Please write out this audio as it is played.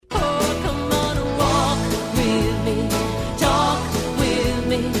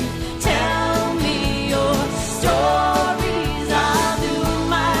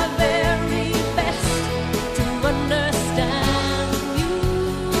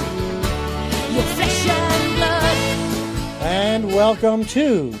welcome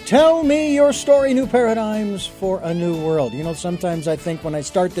to Tell Me Your Story, New Paradigms for a New World. You know, sometimes I think when I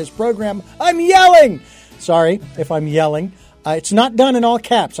start this program, I'm yelling. Sorry if I'm yelling. It's not done in all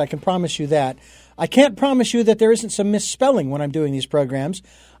caps, I can promise you that. I can't promise you that there isn't some misspelling when I'm doing these programs,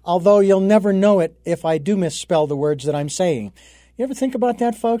 although you'll never know it if I do misspell the words that I'm saying. You ever think about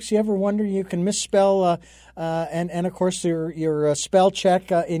that, folks? You ever wonder you can misspell, and of course your spell check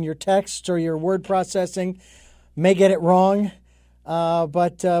in your text or your word processing may get it wrong,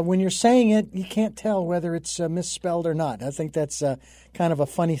 but when you're saying it, you can't tell whether it's misspelled or not. I think that's kind of a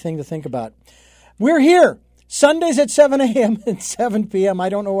funny thing to think about. We're here Sundays at 7 a.m. and 7 p.m. I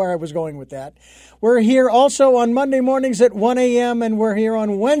don't know where I was going with that. We're here also on Monday mornings at 1 a.m. and we're here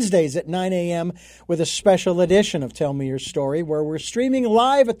on Wednesdays at 9 a.m. with a special edition of Tell Me Your Story, where we're streaming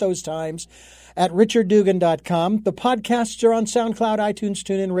live at those times at richarddugan.com. The podcasts are on SoundCloud, iTunes,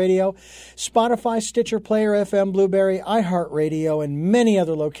 TuneIn Radio, Spotify, Stitcher, Player FM, Blueberry, iHeartRadio, and many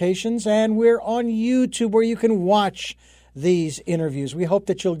other locations. And we're on YouTube where you can watch these interviews. We hope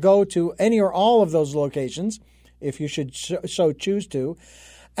that you'll go to any or all of those locations, if you should so choose to,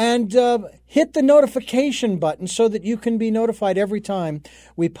 and hit the notification button so that you can be notified every time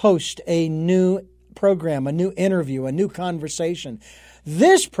we post a new program, a new interview, a new conversation.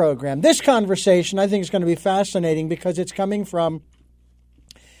 This program, this conversation, I think is going to be fascinating because it's coming from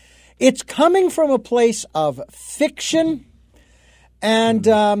a place of fiction and,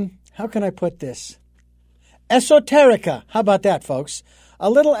 how can I put this? Esoterica. How about that, folks? A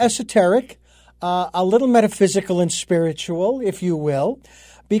little esoteric, a little metaphysical and spiritual, if you will,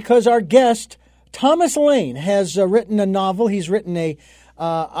 because our guest, Thomas Lane, has written a novel. He's written a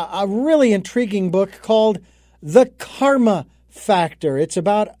really intriguing book called The Karma Factor. It's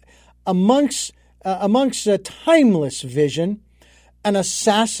about amongst a timeless vision, an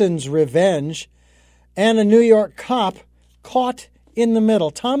assassin's revenge, and a New York cop caught in the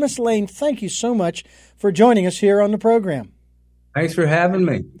middle. Thomas Lane, thank you so much for joining us here on the program. Thanks for having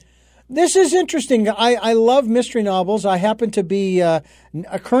me. This is interesting. I love mystery novels. I happen to be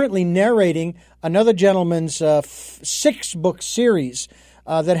currently narrating another gentleman's 6-book series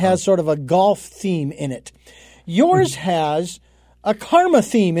that has sort of a golf theme in it. Yours has a karma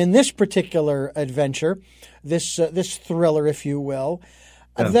theme in this particular adventure, this thriller, if you will,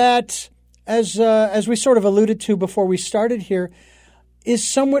 that, as we sort of alluded to before we started here, is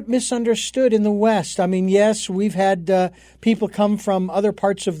somewhat misunderstood in the West. I mean, yes, we've had people come from other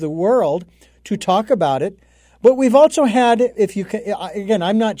parts of the world to talk about it, but we've also had, if you can, again,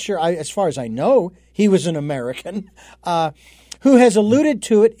 I'm not sure, as far as I know, he was an American, who has alluded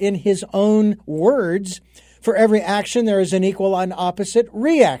to it in his own words. For every action, there is an equal and opposite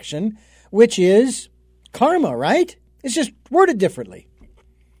reaction, which is karma, right? It's just worded differently.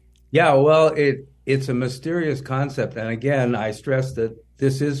 Yeah, well, it's a mysterious concept, and again, I stress that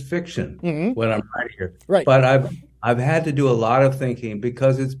this is fiction when I'm writing here. Right. But I've had to do a lot of thinking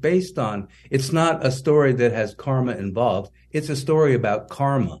because it's not a story that has karma involved. It's a story about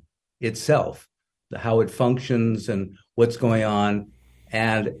karma itself, how it functions and what's going on.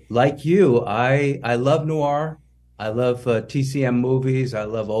 And like you, I love noir. I love TCM movies. I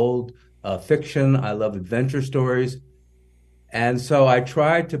love old fiction. I love adventure stories. And so I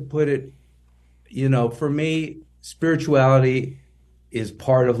tried to put it, for me, spirituality is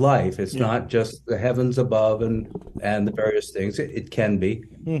part of life. It's not just the heavens above and the various things. It can be,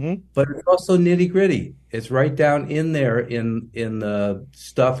 but it's also nitty gritty. It's right down in there in the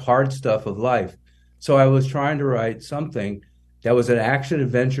hard stuff of life. So I was trying to write something that was an action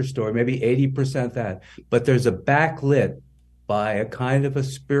adventure story, maybe 80% that, but there's a backlit by a kind of a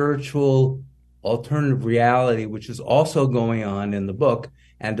spiritual alternative reality, which is also going on in the book.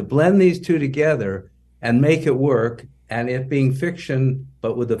 And to blend these two together and make it work, and it being fiction,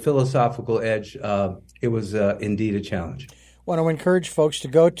 but with a philosophical edge, it was indeed a challenge. I want to encourage folks to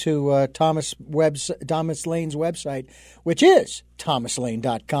go to Thomas Lane's website, which is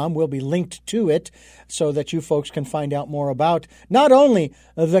thomaslane.com. We'll be linked to it so that you folks can find out more about not only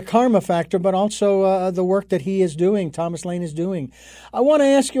the Karma Factor, but also the work that he is doing, Thomas Lane is doing. I want to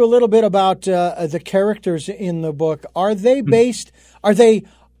ask you a little bit about the characters in the book. Are they based, are they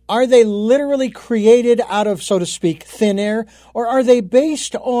literally created out of, so to speak, thin air, or are they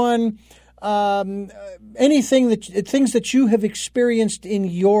based on things that you have experienced in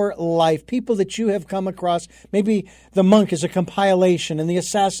your life, people that you have come across? Maybe the monk is a compilation and the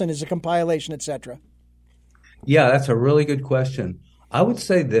assassin is a compilation, etc. Yeah, that's a really good question. I would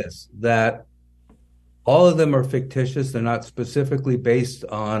say this, that all of them are fictitious. They're not specifically based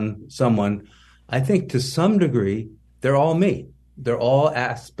on someone. I think to some degree, they're all me. They're all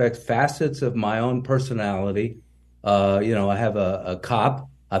facets of my own personality. I have a cop.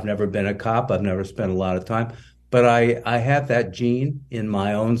 I've never been a cop. I've never spent a lot of time, but I have that gene in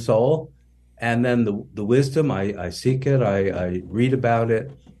my own soul. And then the wisdom, I seek it. I read about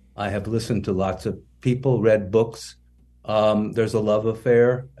it. I have listened to lots of people, read books. There's a love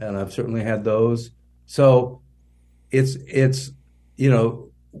affair, and I've certainly had those. So it's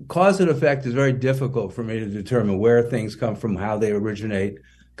cause and effect is very difficult for me to determine where things come from, how they originate,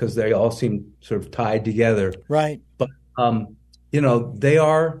 because they all seem sort of tied together. Right. But they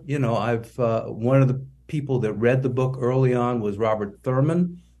are. I've one of the people that read the book early on was Robert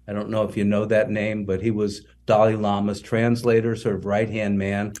Thurman. I don't know if you know that name, but he was Dalai Lama's translator, sort of right-hand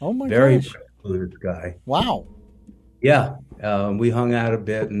man. Oh my very gosh. Buddhist guy. Wow. Yeah, we hung out a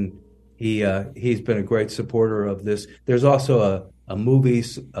bit, and he's been a great supporter of this. There's also a movie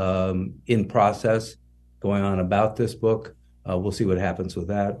in process going on about this book. We'll see what happens with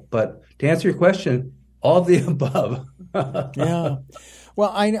that. But to answer your question, all of the above. Yeah.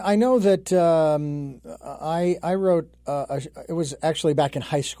 Well, I know that I wrote, it was actually back in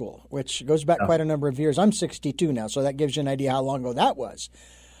high school, which goes back quite a number of years. I'm 62 now, so that gives you an idea how long ago that was.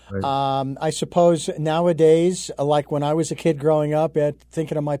 Right. I suppose nowadays, like when I was a kid growing up,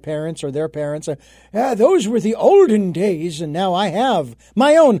 thinking of my parents or their parents, those were the olden days, and now I have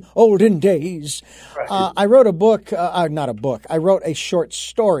my own olden days. Right. I wrote a book, not a book, I wrote a short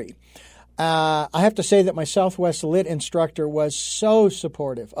story. I have to say that my Southwest Lit instructor was so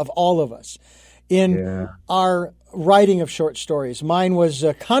supportive of all of us in our writing of short stories. Mine was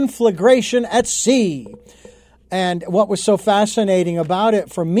Conflagration at Sea. And what was so fascinating about it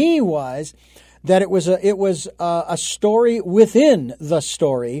for me was that it was a story within the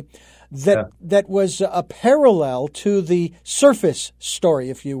story that was a parallel to the surface story,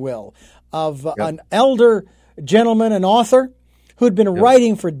 if you will, of an elder gentleman, an author, who'd been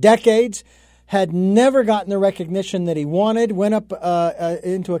writing for decades, had never gotten the recognition that he wanted, went up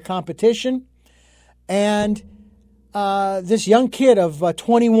into a competition, and this young kid of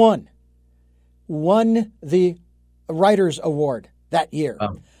 21 won the Writers Award that year.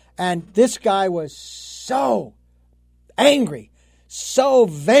 And this guy was so angry, so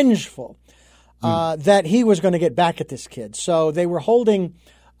vengeful, that he was going to get back at this kid. So they were holding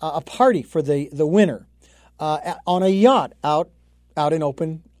a party for the winner on a yacht out in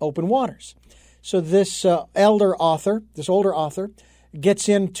open waters. So this older author, gets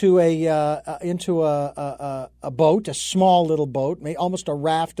into a boat, a small little boat, almost a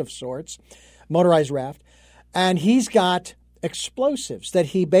raft of sorts, motorized raft, and he's got explosives that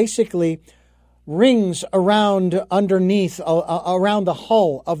he basically rings around underneath, around the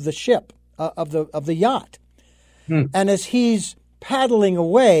hull of the ship, of the yacht. And as he's paddling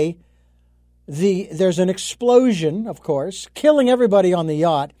away, there's an explosion, of course, killing everybody on the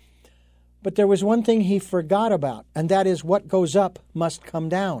yacht. But there was one thing he forgot about, and that is what goes up must come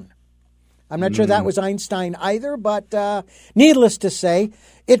down. I'm not sure that was Einstein either, but needless to say,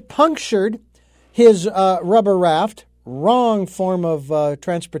 it punctured his rubber raft, wrong form of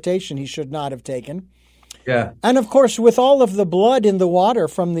transportation he should not have taken. Yeah. And, of course, with all of the blood in the water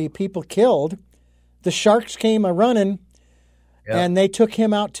from the people killed, the sharks came a-running, and they took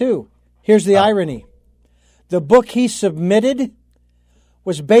him out too. Here's the irony. The book he submitted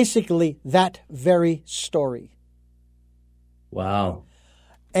was basically that very story. Wow.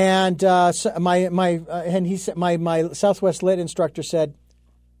 And he said, my Southwest Lit instructor said,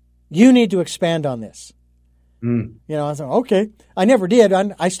 "You need to expand on this." I was like, okay. I never did,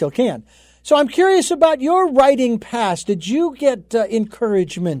 and I still can. So I'm curious about your writing past. Did you get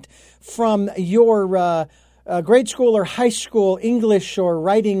encouragement from your grade school or high school English or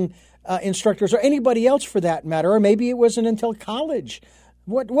writing instructors, or anybody else for that matter? Or maybe it wasn't until college.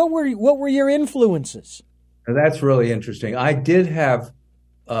 What were your influences? That's really interesting. I did have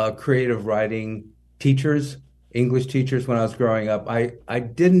creative writing teachers, English teachers when I was growing up. I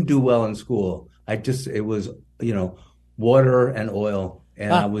didn't do well in school. It was, water and oil.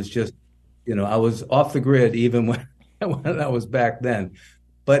 And I was just, I was off the grid even when I was back then.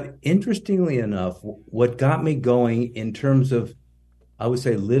 But interestingly enough, what got me going in terms of, I would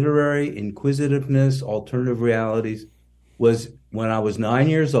say, literary inquisitiveness, alternative realities, was when I was 9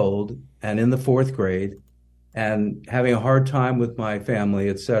 years old and in the fourth grade and having a hard time with my family,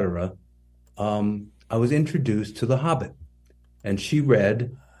 etc. I was introduced to The Hobbit, and she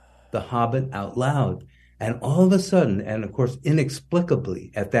read The Hobbit out loud. And all of a sudden, and of course,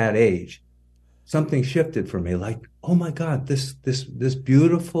 inexplicably at that age, something shifted for me. Like, oh my God, this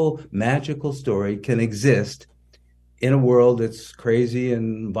beautiful, magical story can exist in a world that's crazy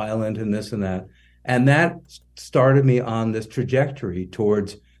and violent and this and that. And that started me on this trajectory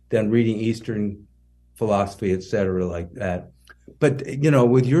towards then reading Eastern philosophy, et cetera, like that. But,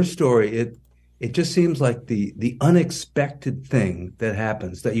 with your story, it just seems like the unexpected thing that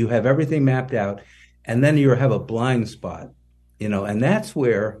happens, that you have everything mapped out and then you have a blind spot, and that's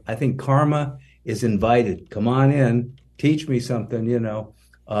where I think karma is invited. Come on in, teach me something,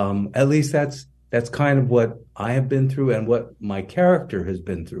 at least that's kind of what I have been through and what my character has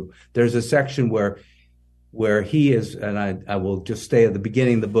been through. There's a section where he is, and I will just stay at the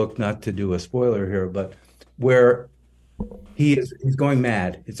beginning of the book, not to do a spoiler here, but where he's going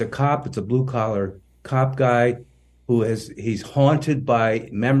mad. It's a cop. It's a blue collar cop guy he's haunted by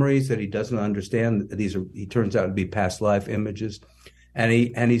memories that he doesn't understand. He turns out to be past life images, and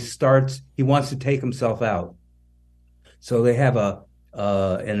he wants to take himself out. So they have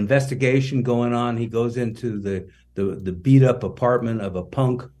an investigation going on. He goes into the beat up apartment of a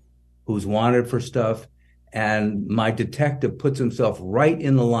punk who's wanted for stuff, and my detective puts himself right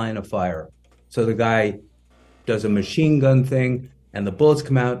in the line of fire. So the guy does a machine gun thing, and the bullets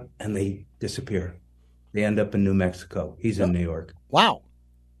come out, and they disappear. They end up in New Mexico. He's in New York. Wow.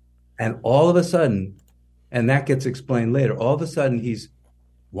 And all of a sudden, and that gets explained later, all of a sudden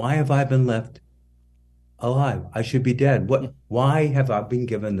why have I been left alive? I should be dead. Why have I been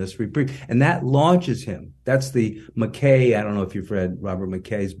given this reprieve? And that launches him. That's the McKay. I don't know if you've read Robert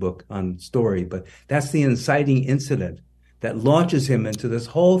McKay's book on story, but that's the inciting incident that launches him into this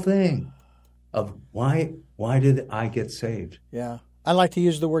whole thing of why did I get saved? Yeah. I like to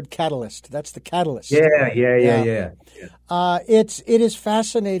use the word catalyst. That's the catalyst. Yeah. It is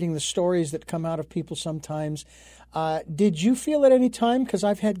fascinating, the stories that come out of people sometimes. Did you feel at any time, because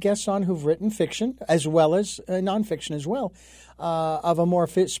I've had guests on who've written fiction as well as nonfiction as well, of a more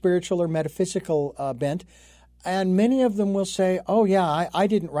spiritual or metaphysical bent, and many of them will say, oh, yeah, I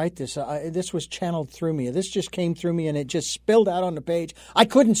didn't write this. This was channeled through me. This just came through me and it just spilled out on the page. I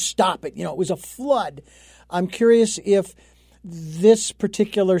couldn't stop it. It was a flood. I'm curious if this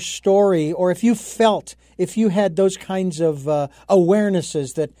particular story, or if you had those kinds of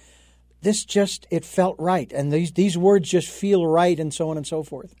awarenesses that it felt right, and these words just feel right, and so on and so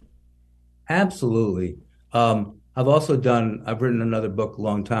forth. Absolutely. I've written another book a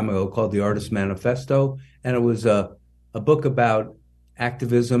long time ago called The Artist Manifesto, and it was a book about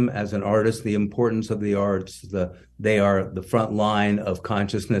activism as an artist, the importance of the arts. They are the front line of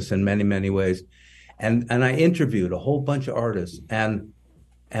consciousness in many, many ways. And I interviewed a whole bunch of artists, and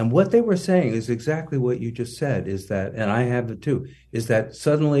what they were saying is exactly what you just said, is that, and I have it too, is that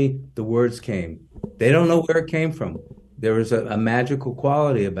suddenly the words came. They don't know where it came from. There was a magical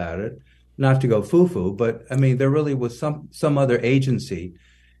quality about it, not to go foo-foo, but I mean, there really was some other agency.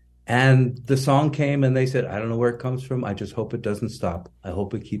 And the song came and they said, I don't know where it comes from. I just hope it doesn't stop. I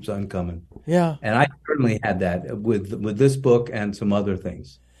hope it keeps on coming. Yeah. And I certainly had that with this book and some other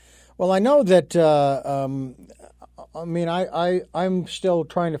things. Well, I know that, I'm still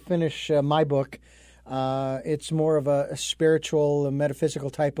trying to finish my book. It's more of a spiritual, a metaphysical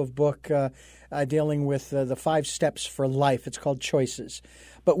type of book dealing with the 5 steps for life. It's called Choices.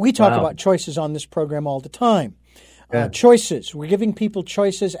 But we talk about choices on this program all the time. Yeah. Choices. We're giving people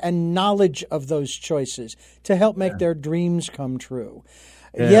choices and knowledge of those choices to help make their dreams come true.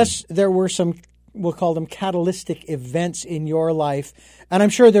 Yeah. Yes, there were some, we'll call them catalytic events in your life, and I'm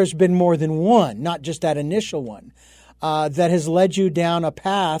sure there's been more than one, not just that initial one, that has led you down a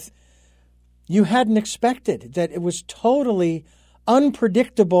path you hadn't expected, that it was totally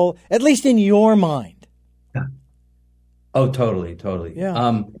unpredictable, at least in your mind. Yeah. Oh, totally.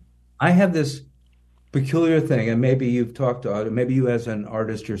 Yeah. I have this peculiar thing, and maybe you've talked to, maybe you as an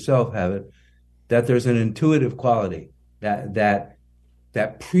artist yourself have it, that there's an intuitive quality that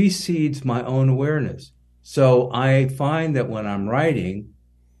precedes my own awareness. So I find that when I'm writing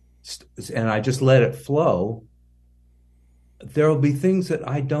and I just let it flow, there will be things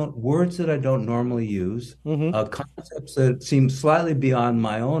words that I don't normally use, concepts that seem slightly beyond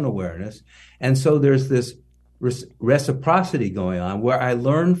my own awareness. And so there's this reciprocity going on where I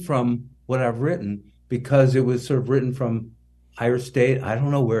learn from what I've written because it was sort of written from higher state. I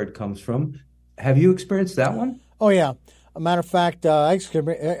don't know where it comes from. Have you experienced that one? Oh, yeah. A matter of fact, I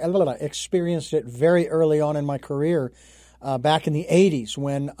experienced it very early on in my career, back in the 80s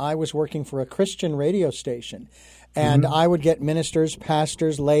when I was working for a Christian radio station. And I would get ministers,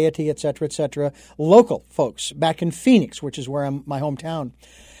 pastors, laity, et cetera, local folks back in Phoenix, which is where my hometown.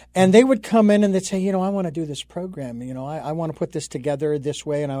 And they would come in and they'd say, I want to do this program. I want to put this together this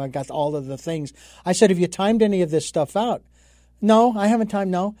way, and I got all of the things. I said, have you timed any of this stuff out? No, I haven't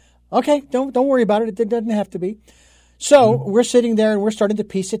timed. No. Okay, don't worry about it. It doesn't have to be. So we're sitting there and we're starting to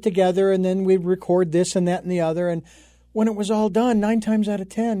piece it together, and then we record this and that and the other. And when it was all done, 9 times out of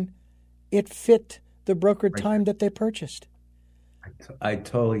 10, it fit the brokered Right. time that they purchased. I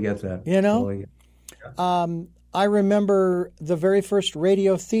totally get that. You know? Totally get I remember the very first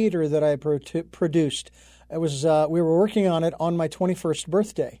radio theater that I produced. It was we were working on it on my 21st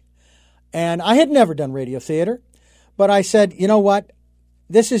birthday. And I had never done radio theater, but I said, you know what?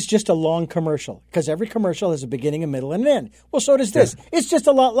 This is just a long commercial, because every commercial has a beginning, a middle, and an end. Well, so does this. It's just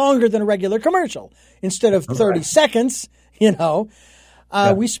a lot longer than a regular commercial. Instead of 30 seconds,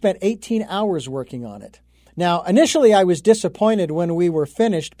 we spent 18 hours working on it. Now, initially I was disappointed when we were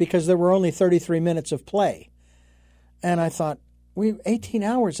finished because there were only 33 minutes of play. And I thought, 18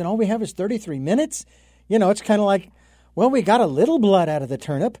 hours and all we have is 33 minutes? It's kind of like, well, we got a little blood out of the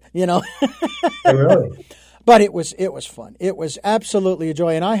turnip, Really? But it was fun. It was absolutely a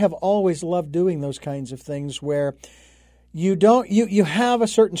joy. And I have always loved doing those kinds of things where you have a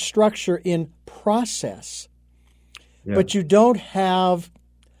certain structure in process, but you don't have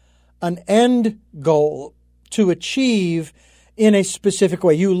an end goal to achieve in a specific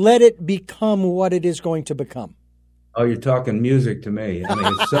way. You let it become what it is going to become. Oh, you're talking music to me. I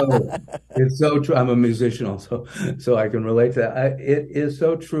mean, it's so true. I'm a musician also, so I can relate to that. It is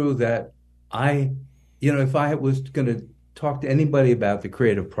so true that if I was going to talk to anybody about the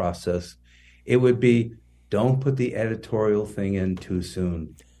creative process, it would be, don't put the editorial thing in too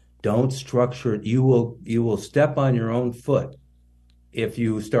soon. Don't structure it. You will step on your own foot if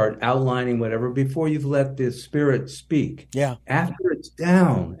you start outlining whatever before you've let the spirit speak. Yeah. After it's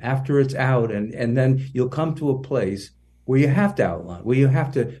down, after it's out, and then you'll come to a place where you have to outline, where you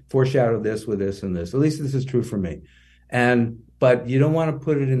have to foreshadow this with this and this. At least this is true for me. But you don't want to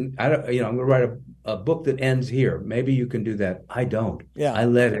put it in, I'm going to write a book that ends here. Maybe you can do that. I don't. Yeah. I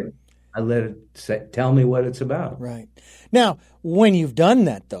let it tell me what it's about. Right. Now, when you've done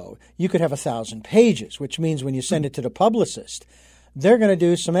that, though, you could have 1,000 pages, which means when you send it to the publicist, they're going to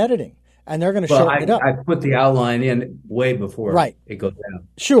do some editing, and they're going to shorten it up. I put the outline in way before it goes down.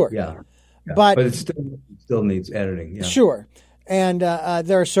 Sure. Yeah. But it still needs editing. Yeah. Sure. And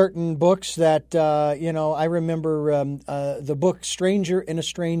there are certain books that, I remember the book Stranger in a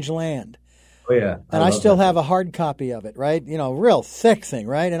Strange Land. Oh, yeah. And I still have a hard copy of it, right? Real thick thing,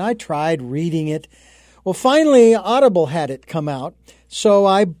 right? And I tried reading it. Well, finally, Audible had it come out. So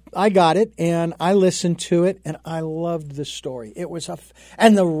I got it and I listened to it and I loved the story. It was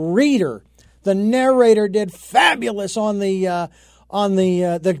and the narrator did fabulous on the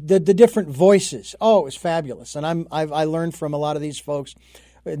different voices. Oh, it was fabulous. And I learned from a lot of these folks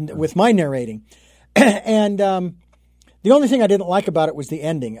with my narrating. And the only thing I didn't like about it was the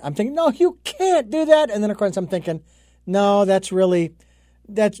ending. I'm thinking, no, you can't do that. And then of course I'm thinking, no, they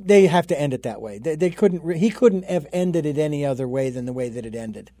have to end it that way. He couldn't have ended it any other way than the way that it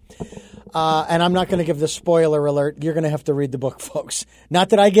ended. And I'm not going to give the spoiler alert. You're going to have to read the book, folks. Not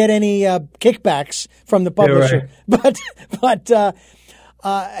that I get any kickbacks from the publisher, right. but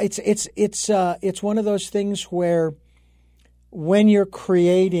it's one of those things where when you're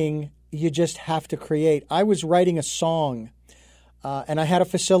creating, you just have to create. I was writing a song. And I had a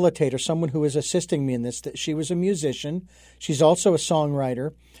facilitator, someone who was assisting me in this. She was a musician. She's also a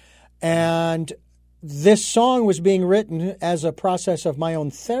songwriter. And this song was being written as a process of my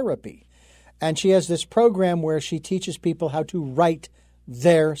own therapy. And she has this program where she teaches people how to write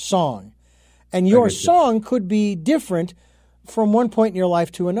their song. And your song could be different from one point in your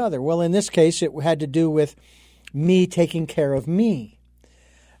life to another. Well, in this case, it had to do with me taking care of me.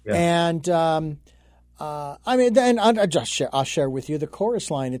 Yeah. And I'll share with you the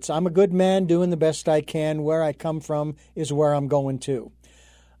chorus line. It's, I'm a good man doing the best I can. Where I come from is where I'm going to.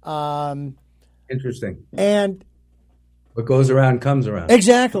 Interesting. And what goes around comes around.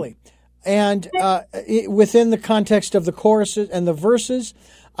 Exactly. And within the context of the choruses and the verses,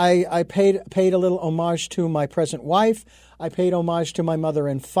 I paid a little homage to my present wife. I paid homage to my mother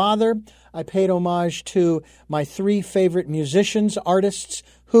and father. I paid homage to my 3 favorite musicians, artists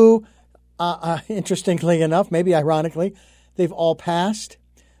who... interestingly enough, maybe ironically, they've all passed.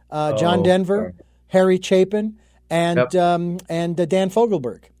 John Denver, Harry Chapin, and Dan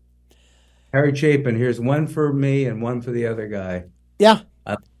Fogelberg. Harry Chapin, here's one for me and one for the other guy. Yeah.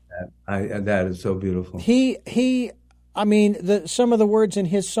 That is so beautiful. Some of the words in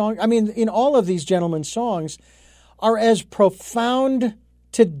his song, in all of these gentlemen's songs are as profound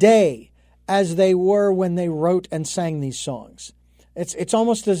today as they were when they wrote and sang these songs. It's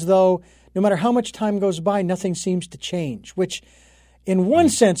almost as though no matter how much time goes by, nothing seems to change, which in one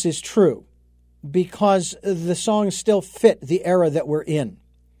sense is true because the songs still fit the era that we're in.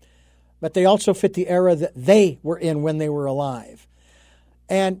 But they also fit the era that they were in when they were alive.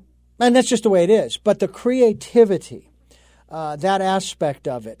 And that's just the way it is. But the creativity, that aspect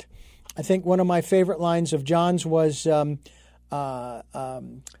of it, I think one of my favorite lines of John's was something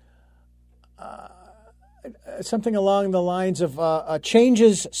along the lines of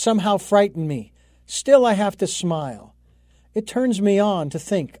changes somehow frighten me. Still, I have to smile. It turns me on to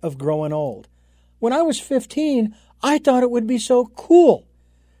think of growing old. When I was 15, I thought it would be so cool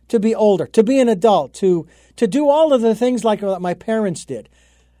to be older, to be an adult, to do all of the things like my parents did.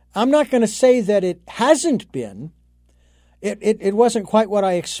 I'm not going to say that it hasn't been. It wasn't quite what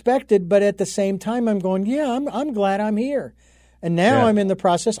I expected, but at the same time, I'm going, yeah, I'm glad I'm here. And now I'm in the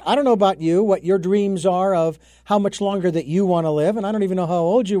process. I don't know about you, what your dreams are of how much longer that you want to live. And I don't even know how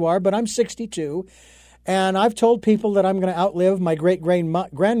old you are, but I'm 62. And I've told people that I'm going to outlive my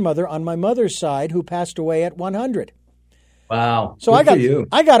great-grandmother on my mother's side, who passed away at 100. Wow. So I got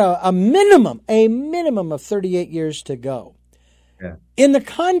a minimum of 38 years to go. Yeah. In the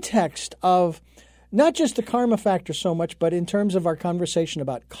context of not just the karma factor so much, but in terms of our conversation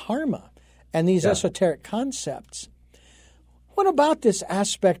about karma and these esoteric concepts, what about this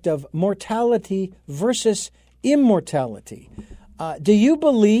aspect of mortality versus immortality? Do you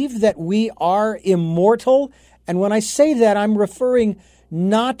believe that we are immortal? And when I say that, I'm referring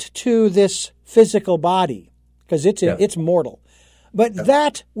not to this physical body, because it's mortal, but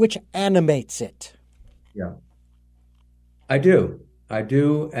that which animates it. Yeah. I do,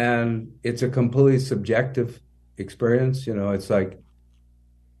 and it's a completely subjective experience. It's like,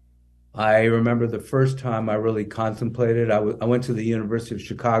 I remember the first time I really contemplated, I went to the University of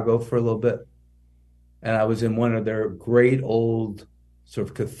Chicago for a little bit, and I was in one of their great old sort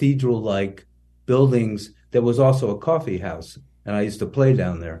of cathedral-like buildings that was also a coffee house, and I used to play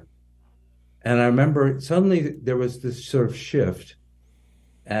down there. And I remember suddenly there was this sort of shift,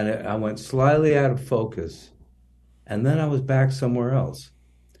 and I went slightly out of focus, and then I was back somewhere else.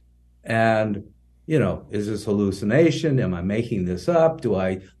 And is this hallucination? Am I making this up? Do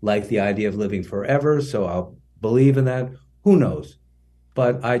I like the idea of living forever, so I'll believe in that? Who knows?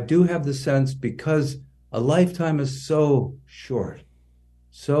 But I do have the sense, because a lifetime is so short,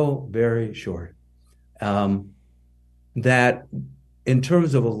 so very short, that in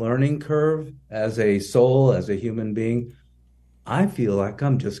terms of a learning curve as a soul, as a human being, I feel like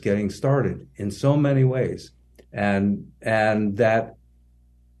I'm just getting started in so many ways. And that,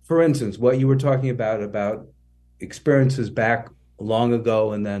 for instance, what you were talking about experiences back long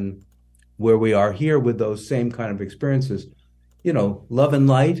ago and then where we are here with those same kind of experiences, love and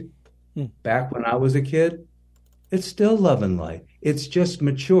light, back when I was a kid, it's still love and light. It's just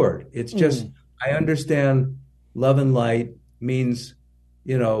matured. It's just, I understand love and light means,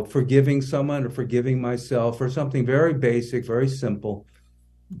 forgiving someone or forgiving myself or something very basic, very simple,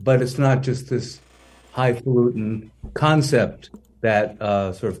 but it's not just this highfalutin concept that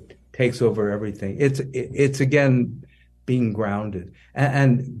sort of takes over everything. It's again being grounded.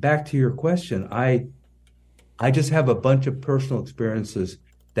 And back to your question, I just have a bunch of personal experiences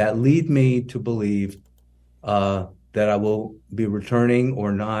that lead me to believe that I will be returning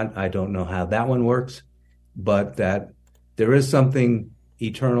or not. I don't know how that one works, but that there is something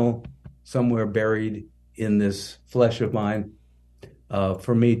eternal somewhere buried in this flesh of mine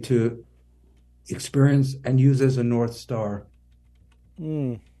for me to experience and use as a North Star.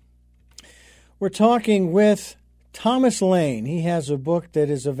 We're talking with Thomas Lane. He has a book that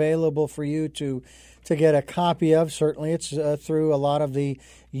is available for you to get a copy of. Certainly, it's through a lot of the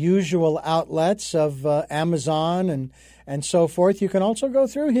usual outlets of Amazon and so forth. You can also go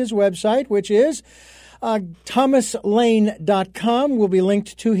through his website, which is thomaslane.com. Will be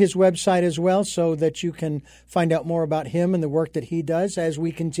linked to his website as well, so that you can find out more about him and the work that he does as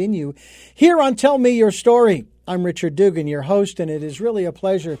we continue here on Tell Me Your Story. I'm Richard Dugan, your host, and it is really a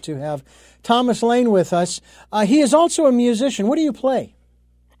pleasure to have Thomas Lane with us. He is also a musician. What do you play?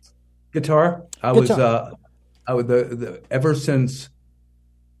 Guitar. I was ever since,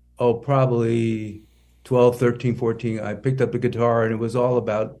 probably 12, 13, 14, I picked up the guitar, and it was all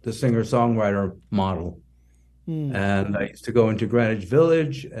about the singer-songwriter model. And I used to go into Greenwich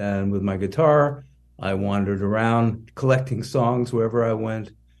Village, and with my guitar, I wandered around collecting songs wherever I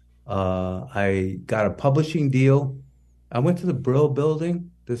went. I got a publishing deal. I went to the Brill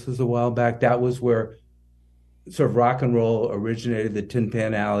Building. This was a while back. That was where sort of rock and roll originated, the Tin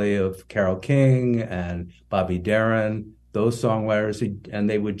Pan Alley of Carole King and Bobby Darin, those songwriters, and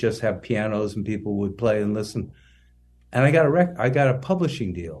they would just have pianos and people would play and listen. And I got a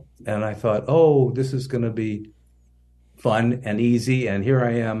publishing deal, and I thought, this is going to be fun and easy. And here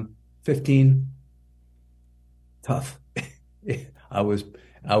I am, 15. Tough. I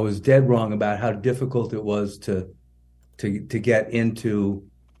was dead wrong about how difficult it was to get into,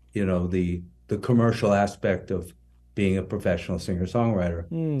 the commercial aspect of being a professional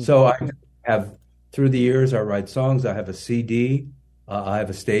singer-songwriter. So I have, through the years, I write songs. I have a CD. I have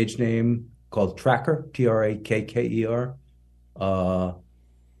a stage name called Tracker, Trakker. I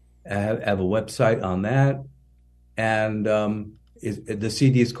have a website on that. And the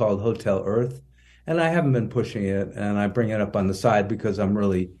CD is called Hotel Earth. And I haven't been pushing it, and I bring it up on the side because I'm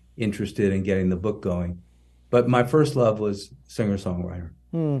really interested in getting the book going. But my first love was singer-songwriter.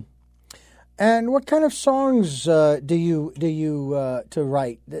 And what kind of songs do you to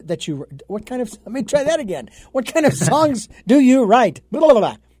write? What kind of? Let me try that again. What kind of songs do you write? Blah, blah,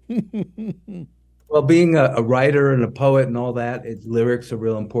 blah. Well, being a writer and a poet and all that, lyrics are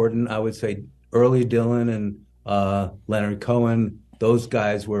real important. I would say early Dylan and Leonard Cohen, those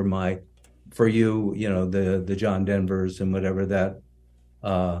guys were for you, the John Denvers and whatever that.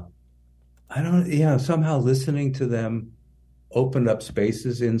 Somehow listening to them opened up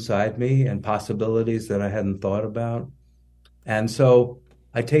spaces inside me and possibilities that I hadn't thought about. And so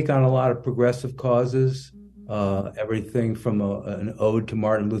I take on a lot of progressive causes, everything from an ode to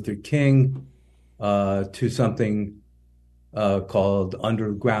Martin Luther King to something called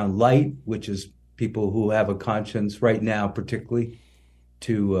Underground Light, which is people who have a conscience right now, particularly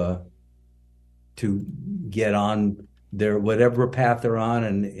to get on their whatever path they're on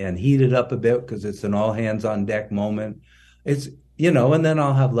and heat it up a bit because it's an all hands on deck moment. It's, and then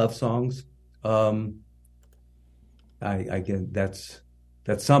I'll have love songs. I get that's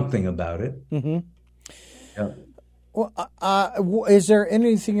something about it. Mm-hmm. Yeah. Well, is there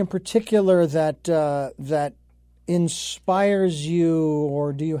anything in particular that inspires you,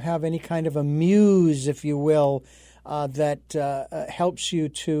 or do you have any kind of a muse, if you will, that helps you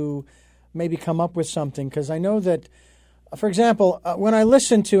to maybe come up with something? Because I know that, for example, when I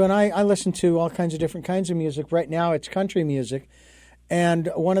listen to, and I listen to all kinds of different kinds of music. Right now it's country music. And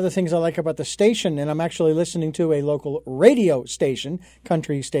one of the things I like about the station, and I'm actually listening to a local radio station,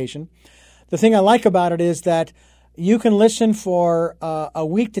 country station, the thing I like about it is that you can listen for a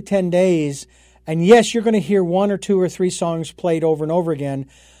week to 10 days, and yes, you're going to hear one or two or three songs played over and over again,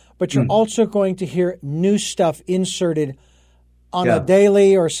 but you're also going to hear new stuff inserted on a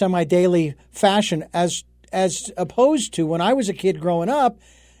daily or semi-daily fashion, as opposed to when I was a kid growing up,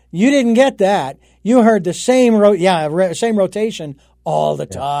 you didn't get that. You heard the same same rotation all the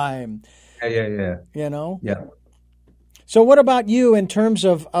time. Yeah. Yeah. So what about you in terms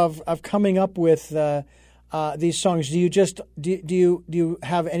of coming up with these songs? Do you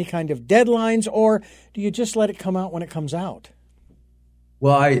have any kind of deadlines, or do you just let it come out when it comes out?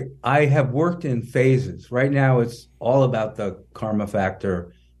 Well, I have worked in phases. Right now it's all about the karma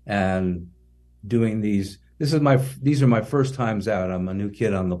factor and doing these. These are my first times out. I'm a new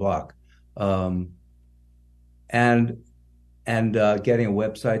kid on the block. And getting a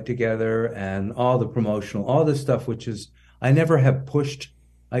website together and all the promotional, all this stuff, which is, I never have pushed.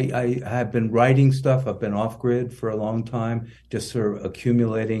 I have been writing stuff. I've been off grid for a long time, just sort of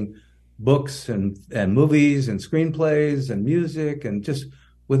accumulating books and movies and screenplays and music, and just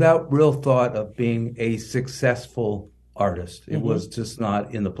without real thought of being a successful artist. It was just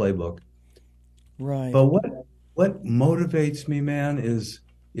not in the playbook. Right. But what motivates me, man, is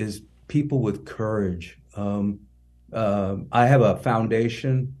people with courage. I have a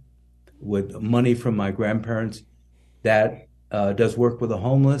foundation with money from my grandparents that does work with the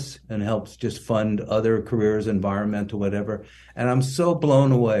homeless and helps just fund other careers, environmental, whatever. And I'm so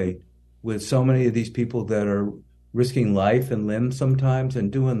blown away with so many of these people that are risking life and limb sometimes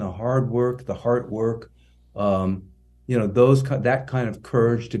and doing the hard work, the heart work, that kind of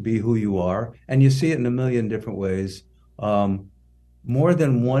courage to be who you are. And you see it in a million different ways. More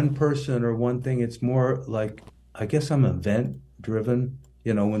than one person or one thing, it's more like, I guess I'm event driven.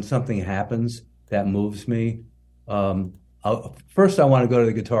 When something happens that moves me, first I want to go to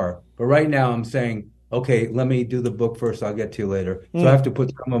the guitar, but right now I'm saying, okay, let me do the book first. I'll get to you later. So I have to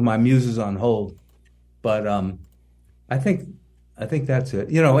put some of my muses on hold. But I think that's it.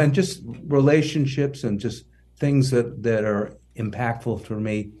 And just relationships and just things that are impactful for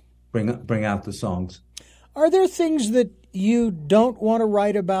me bring out the songs. Are there things that you don't want to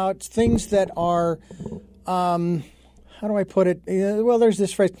write about? Things that are, how do I put it? Well, there's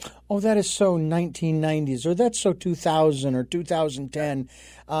this phrase, oh, that is so 1990s, or that's so 2000 or 2010.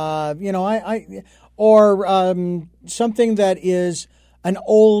 Something that is an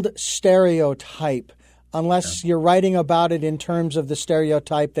old stereotype, unless you're writing about it in terms of the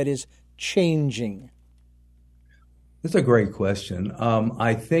stereotype that is changing. That's a great question.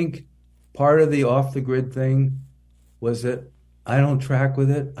 I think part of the off-the-grid thing was that I don't track with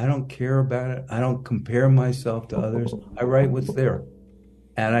it. I don't care about it. I don't compare myself to others. I write what's there.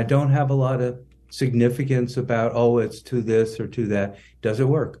 And I don't have a lot of significance about, oh, it's to this or to that. Does it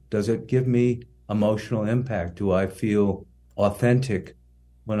work? Does it give me emotional impact? Do I feel authentic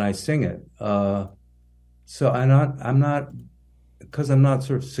when I sing it? So I'm not, because I'm not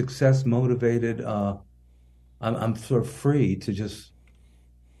sort of success motivated. I'm sort of free to just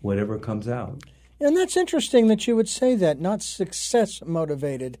whatever comes out. And that's interesting that you would say that, not success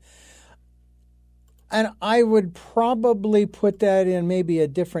motivated. And I would probably put that in maybe a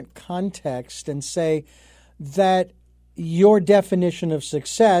different context and say that your definition of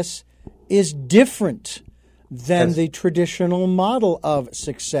success is different than the traditional model of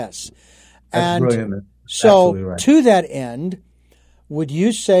success. That's brilliant. So, right. To that end, would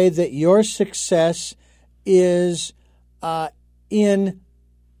you say that your success is in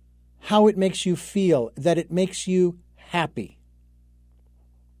how it makes you feel, that it makes you happy?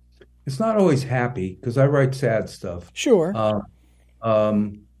 It's not always happy because I write sad stuff. Sure.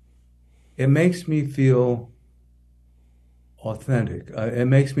 It makes me feel authentic. It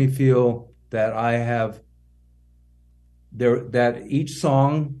makes me feel that I have that each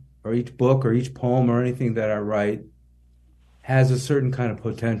song or each book or each poem or anything that I write has a certain kind of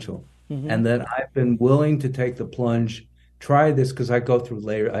potential, and that I've been willing to take the plunge. Try this, because I go through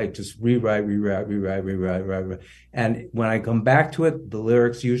later. I just rewrite. And when I come back to it, the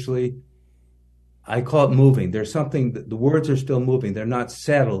lyrics usually, I call it moving. There's something, the words are still moving. They're not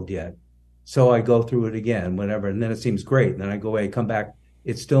settled yet. So I go through it again, whenever, and then it seems great. And then I go away, come back.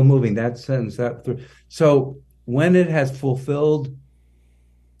 It's still moving. That sentence, that through. So when it has fulfilled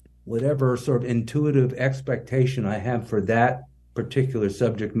whatever sort of intuitive expectation I have for that particular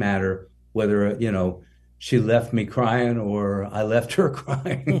subject matter, whether, she left me crying or I left her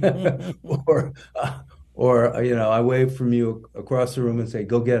crying or I wave from you across the room and say,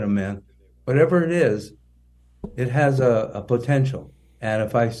 go get him, man. Whatever it is, it has a potential. And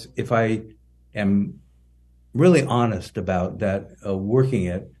if I am really honest about that, working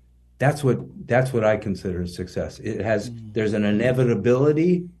it, that's what I consider success. There's an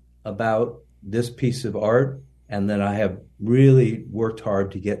inevitability about this piece of art, and that I have really worked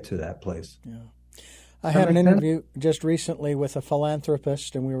hard to get to that place. Yeah. I had an interview just recently with a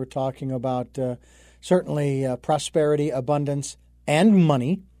philanthropist, and we were talking about certainly prosperity, abundance, and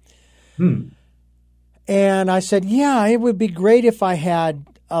money. And I said, yeah, it would be great if I had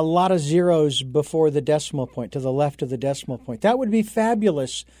a lot of zeros before the decimal point, to the left of the decimal point. That would be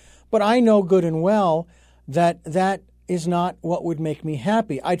fabulous. But I know good and well that that is not what would make me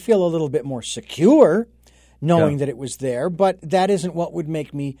happy. I'd feel a little bit more secure knowing that it was there, but that isn't what would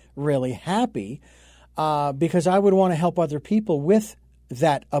make me really happy. Because I would want to help other people with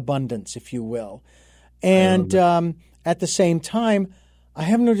that abundance, if you will. And at the same time, I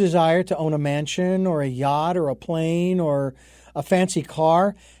have no desire to own a mansion or a yacht or a plane or a fancy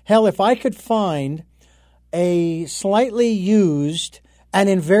car. Hell, if I could find a slightly used and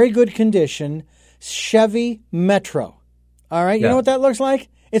in very good condition Chevy Metro, all right? You know what that looks like?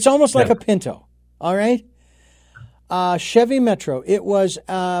 It's almost like a Pinto, all right? Chevy Metro. It was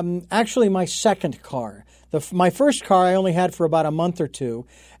actually my second car. My first car I only had for about a month or two,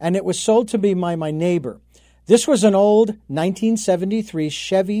 and it was sold to me by my neighbor. This was an old 1973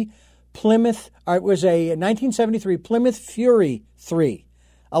 Chevy Plymouth. It was a 1973 Plymouth Fury 3,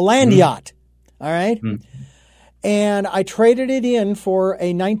 a land yacht. All right? And I traded it in for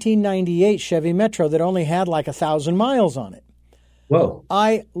a 1998 Chevy Metro that only had like 1,000 miles on it. Whoa!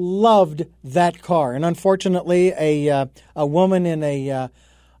 I loved that car, and unfortunately, a woman in a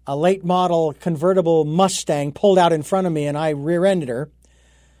late model convertible Mustang pulled out in front of me, and I rear-ended her.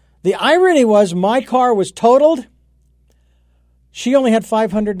 The irony was, my car was totaled. She only had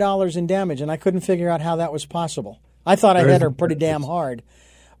 $500 in damage, and I couldn't figure out how that was possible. I thought I hit her pretty damn hard.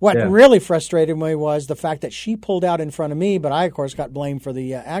 What really frustrated me was the fact that she pulled out in front of me, but I, of course, got blamed for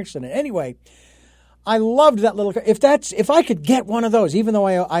the accident. Anyway, I loved that little car. If I could get one of those, even though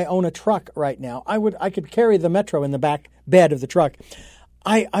I own a truck right now, I could carry the Metro in the back bed of the truck.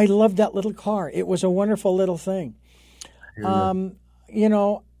 I loved that little car. It was a wonderful little thing.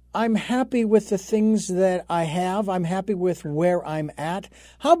 I'm happy with the things that I have. I'm happy with where I'm at.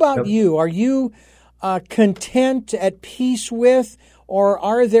 How about you? Are you content, at peace with, or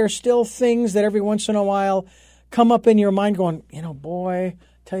are there still things that every once in a while come up in your mind going, boy,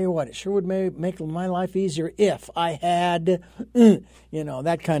 tell you what, it sure would make my life easier if I had,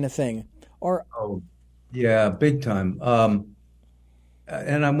 that kind of thing. Or big time.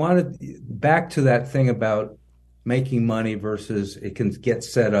 And I wanted back to that thing about making money versus it can get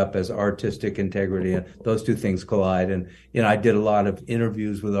set up as artistic integrity, and those two things collide. And I did a lot of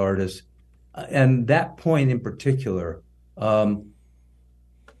interviews with artists, and that point in particular,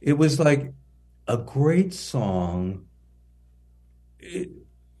 it was like a great song,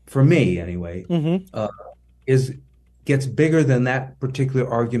 for me anyway, is gets bigger than that particular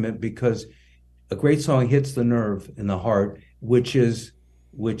argument, because a great song hits the nerve in the heart, which is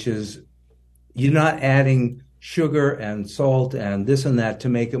you're not adding sugar and salt and this and that to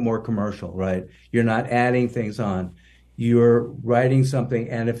make it more commercial, right? You're not adding things on. You're writing something,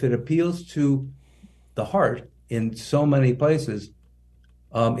 and if it appeals to the heart in so many places,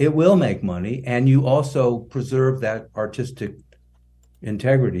 it will make money, and you also preserve that artistic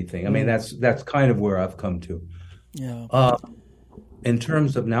integrity thing. I mean, that's kind of where I've come to. Yeah. In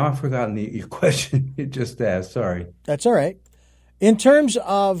terms of, now I've forgotten your question you just asked. Sorry. That's all right. In terms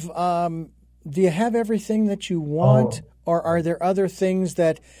of, do you have everything that you want, or are there other things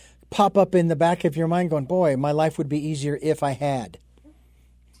that pop up in the back of your mind going, boy, my life would be easier if I had?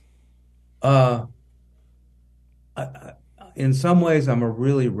 In some ways, I'm a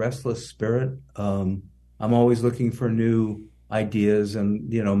really restless spirit. I'm always looking for new ideas, and,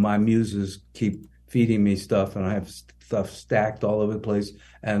 my muses keep feeding me stuff, and I have stuff stacked all over the place,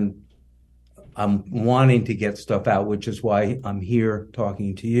 and I'm wanting to get stuff out, which is why I'm here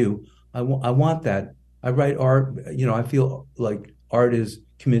talking to you. I want that. I write art, I feel like art is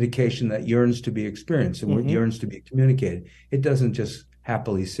communication that yearns to be experienced and yearns to be communicated. It doesn't just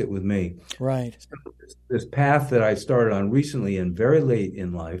happily sit with me. Right. So this path that I started on recently and very late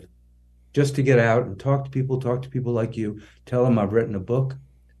in life, just to get out and talk to people like you, tell them I've written a book,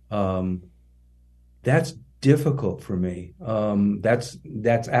 that's difficult for me. That's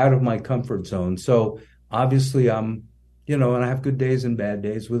out of my comfort zone. So obviously I'm, and I have good days and bad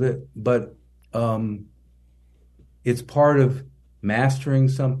days with it, but it's part of mastering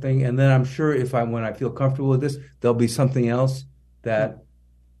something. And then I'm sure when I feel comfortable with this, there'll be something else and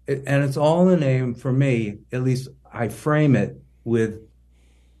it's all in the name, for me, at least I frame it with,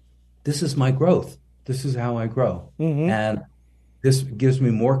 this is my growth. This is how I grow. And this gives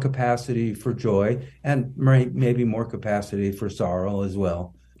me more capacity for joy, and maybe more capacity for sorrow as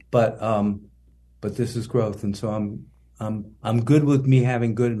well. But this is growth, and so I'm good with me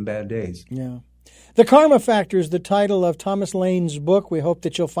having good and bad days. Yeah. The Karma Factor is the title of Thomas Lane's book. We hope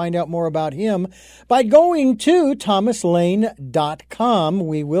that you'll find out more about him by going to thomaslane.com.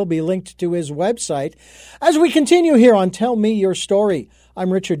 We will be linked to his website. As we continue here on Tell Me Your Story,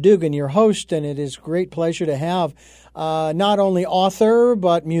 I'm Richard Dugan, your host, and it is a great pleasure to have not only author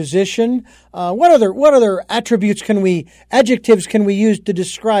but musician. What other adjectives can we use to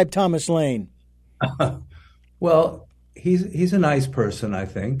describe Thomas Lane? Well, he's a nice person, I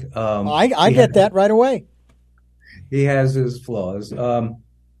think. I get that right away. He has his flaws. I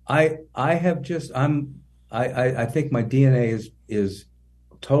think my DNA is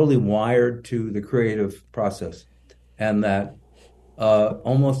totally wired to the creative process, and that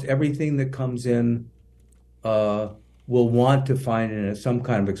almost everything that comes in will want to find in it some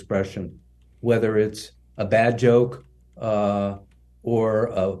kind of expression, whether it's a bad joke or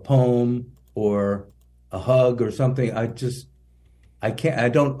a poem or a hug or something. I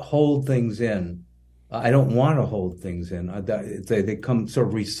don't hold things in. I don't want to hold things in. They come sort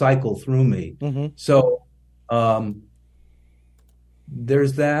of recycle through me. So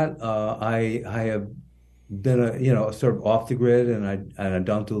there's that. I have been sort of off the grid, and I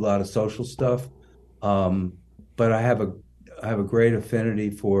don't do a lot of social stuff. But I have a great affinity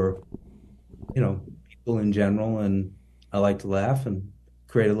for, people in general, and I like to laugh and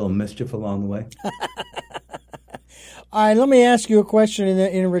create a little mischief along the way. All right, let me ask you a question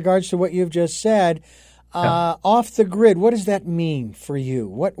in regards to what you've just said. Off the grid, what does that mean for you?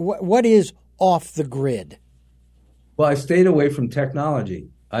 What is off the grid? Well, I stayed away from technology.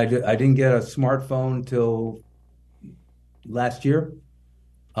 I didn't get a smartphone till last year.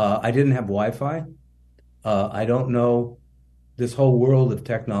 I didn't have Wi-Fi. I don't know this whole world of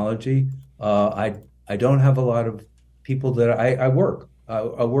technology. I don't have a lot of people that I work.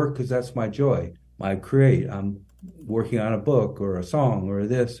 I work because that's my joy. I create. I'm working on a book or a song or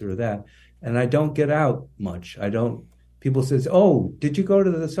this or that, and I don't get out much. People says, "Oh, did you go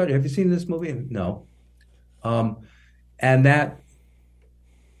to the study? Have you seen this movie?" No. And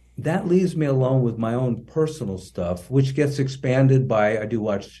that leaves me alone with my own personal stuff, which gets expanded by, I do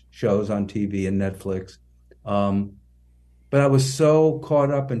watch shows on TV and Netflix. But I was so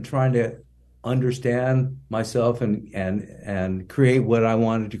caught up in trying to understand myself and create what I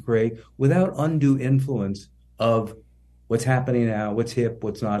wanted to create without undue influence of what's happening now, what's hip,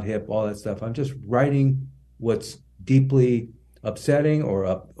 what's not hip, all that stuff. I'm just writing what's deeply upsetting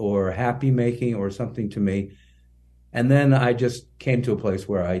or happy making or something to me. And then I just came to a place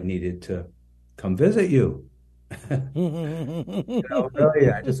where I needed to come visit you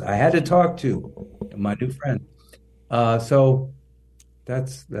Really, I had to talk to my new friend. So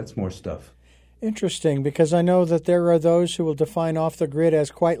that's more stuff. Interesting, because I know that there are those who will define off the grid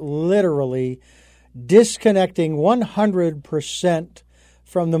as quite literally disconnecting 100%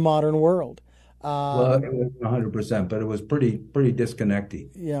 from the modern world. Well, it was 100%, but it was pretty disconnecty.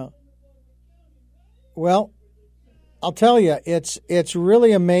 Yeah. Well, I'll tell you, it's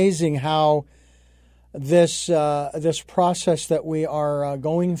really amazing how this process that we are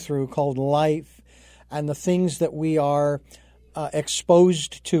going through called life, and the things that we are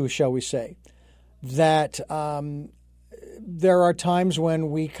exposed to, shall we say, that there are times when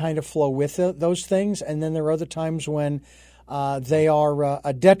we kind of flow with those things, and then there are other times when they are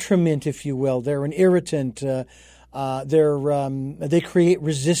a detriment, if you will. They're an irritant. They create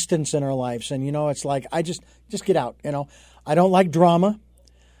resistance in our lives, and it's like I just get out. I don't like drama.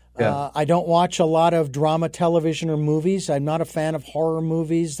 Yeah. I don't watch a lot of drama television or movies. I'm not a fan of horror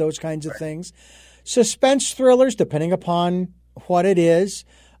movies, those kinds of things. Suspense thrillers, depending upon what it is,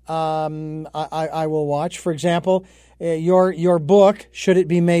 I will watch. For example, your book, should it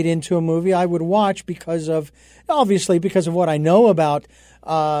be made into a movie, I would watch because of what I know about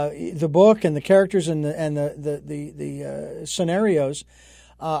the book and the characters and the scenarios.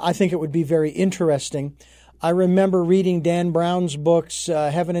 I think it would be very interesting. I remember reading Dan Brown's books,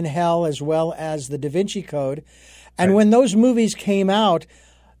 Heaven and Hell, as well as The Da Vinci Code. And when those movies came out,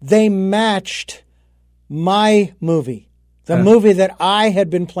 they matched my movie, the movie that I had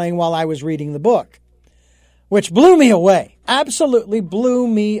been playing while I was reading the book, which blew me away, absolutely blew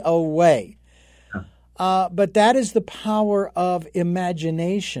me away. But that is the power of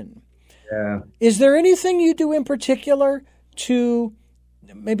imagination. Yeah. Is there anything you do in particular to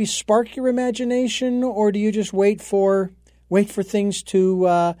maybe spark your imagination, or do you just wait for things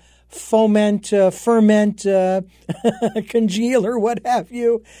to ferment, congeal, or what have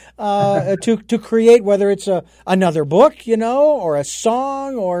you, to create, whether it's another book, or a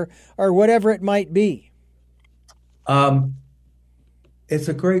song, or whatever it might be? It's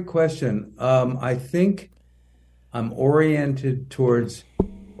a great question. I think I'm oriented towards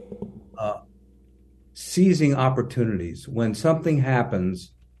seizing opportunities. When something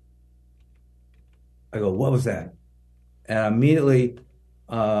happens, I go, "What was that?" And immediately,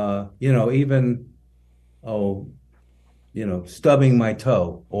 even stubbing my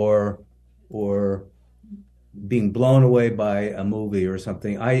toe or being blown away by a movie or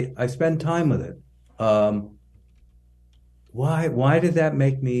something. I spend time with it. Why did that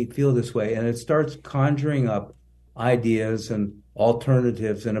make me feel this way? And it starts conjuring up ideas and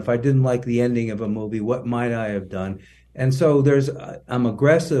alternatives. And if I didn't like the ending of a movie, what might I have done? And so I'm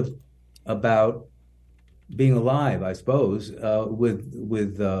aggressive about being alive, I suppose,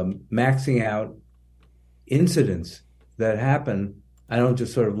 with maxing out incidents that happen. I don't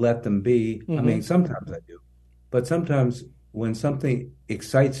just sort of let them be. Mm-hmm. I mean, sometimes I do, but sometimes when something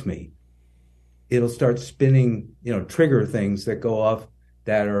excites me, it'll start spinning, trigger things that go off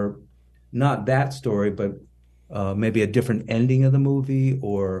that are not that story, but maybe a different ending of the movie,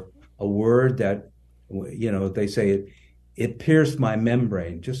 or a word that, they say it pierced my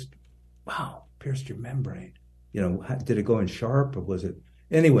membrane. Just, wow, pierced your membrane. Did it go in sharp, or was it?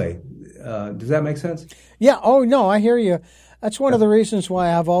 Anyway, does that make sense? Yeah. Oh, no, I hear you. That's one of the reasons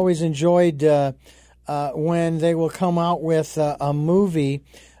why I've always enjoyed when they will come out with a movie,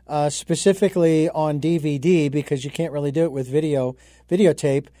 specifically on DVD, because you can't really do it with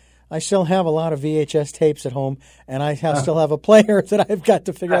videotape. I still have a lot of VHS tapes at home, and I still have a player that I've got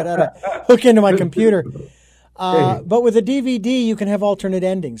to figure out how to hook into my computer. But with a DVD, you can have alternate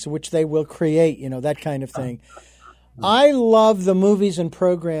endings, which they will create, that kind of thing. I love the movies and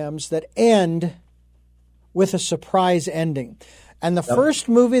programs that end with a surprise ending. And the first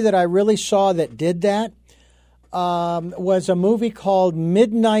movie that I really saw that did that was a movie called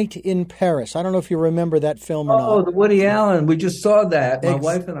Midnight in Paris. I don't know if you remember that film or not. Oh, the Woody Allen. We just saw that. My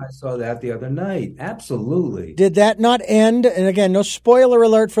wife and I saw that the other night. Absolutely. Did that not end? And again, no spoiler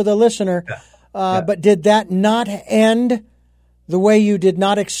alert for the listener. But did that not end the way you did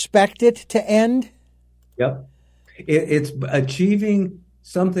not expect it to end? Yep. It's achieving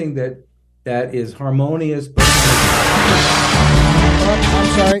something that is harmonious.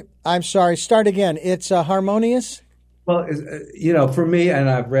 I'm sorry. Start again. It's harmonious? Well, for me, and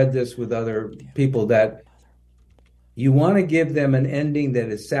I've read this with other people, that you want to give them an ending that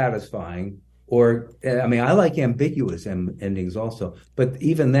is satisfying. Or, I mean, I like ambiguous endings also, but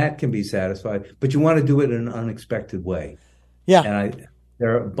even that can be satisfied. But you want to do it in an unexpected way. Yeah. And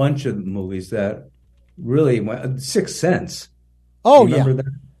there are a bunch of movies that really, Sixth Sense. Oh, remember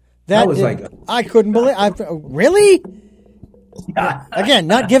that? That was like I couldn't believe. Really? Again,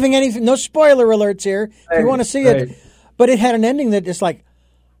 not giving anything. No spoiler alerts here. If you want to see it, but it had an ending that is like,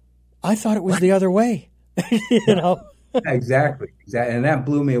 I thought it was the other way. You know. Exactly, and that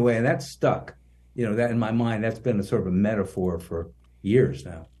blew me away, and that stuck. You know, that in my mind, that's been a sort of a metaphor for years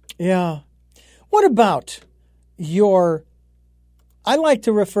now. Yeah. What about your? I like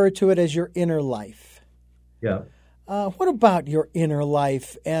to refer to it as your inner life. Yeah. What about your inner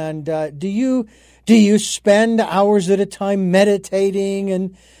life? And do you spend hours at a time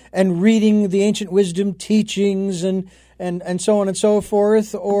meditating and reading the ancient wisdom teachings and so on and so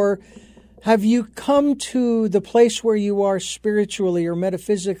forth? Or have you come to the place where you are spiritually or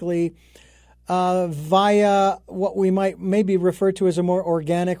metaphysically via what we might maybe refer to as a more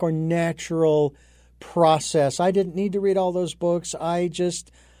organic or natural process? I didn't need to read all those books. I've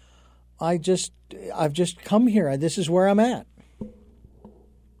just come here. This is where I'm at.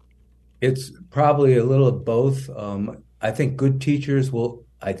 It's probably a little of both. I think good teachers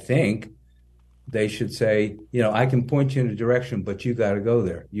they should say, you know, I can point you in a direction, but you got to go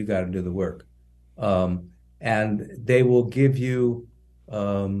there. You got to do the work. And they will give you,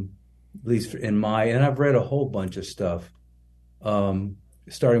 at least and I've read a whole bunch of stuff,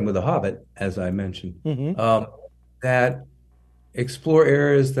 starting with The Hobbit, as I mentioned, that explore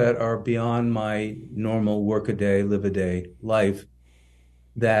areas that are beyond my normal work-a-day, live-a-day life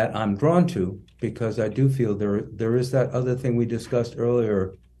that I'm drawn to, because I do feel there is that other thing we discussed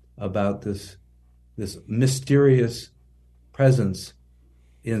earlier about this mysterious presence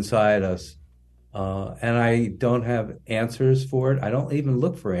inside us. And I don't have answers for it. I don't even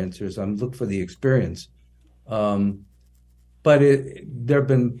look for answers. I'm looking for the experience. But there have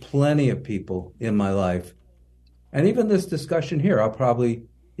been plenty of people in my life. And even this discussion here, I'll probably,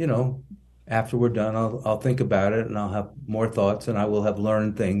 you know, after we're done, I'll think about it and I'll have more thoughts and I will have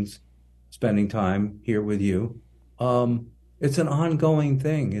learned things spending time here with you. It's an ongoing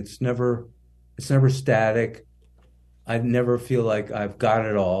thing. It's never static. I never feel like I've got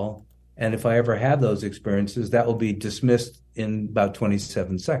it all. And if I ever have those experiences, that will be dismissed in about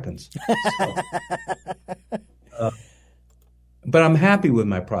 27 seconds. So, but I'm happy with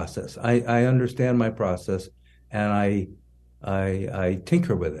my process. I understand my process, and I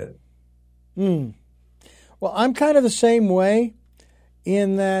tinker with it. Well, I'm kind of the same way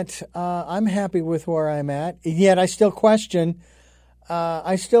in that I'm happy with where I'm at. Yet I still question.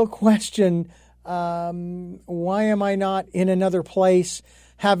 Why am I not in another place,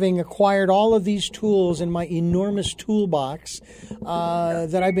 having acquired all of these tools in my enormous toolbox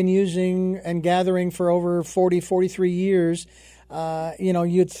that I've been using and gathering for over 43 years?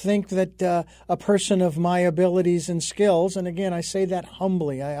 You'd think that a person of my abilities and skills, and again, I say that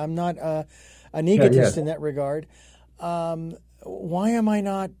humbly, I'm not an egotist in that regard. Why am I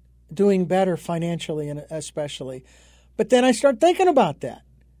not doing better financially, and especially? But then I start thinking about that.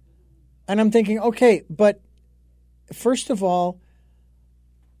 And I'm thinking, okay, but first of all,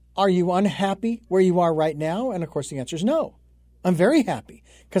 are you unhappy where you are right now? And of course, the answer is no. I'm very happy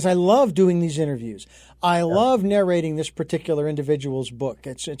because I love doing these interviews. I love narrating this particular individual's book.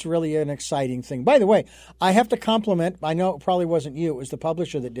 It's really an exciting thing. By the way, I have to compliment, I know it probably wasn't you, it was the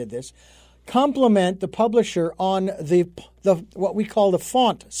publisher that did this, compliment the publisher on the what we call the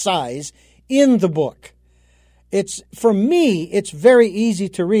font size in the book. For me, it's very easy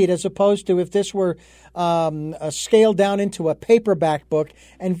to read, as opposed to if this were scaled down into a paperback book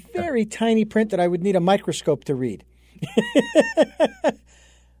and very tiny print that I would need a microscope to read.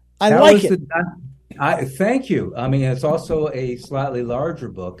 I like it. Thank you. I mean, it's also a slightly larger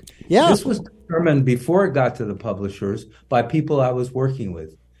book. Yeah. This was determined before it got to the publishers by people I was working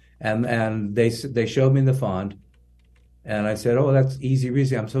with. And they showed me the font. And I said, oh, that's easy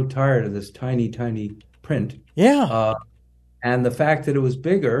reading. I'm so tired of this tiny, tiny print. Yeah. And the fact that it was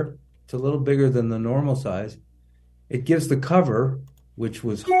bigger, it's a little bigger than the normal size. It gives the cover, which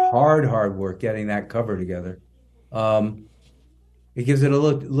was hard work getting that cover together. It gives it a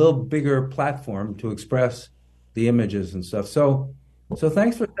little bigger platform to express the images and stuff. So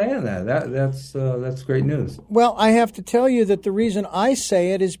thanks for saying that. That's great news. Well, I have to tell you that the reason I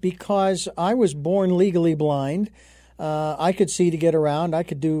say it is because I was born legally blind. I could see to get around. I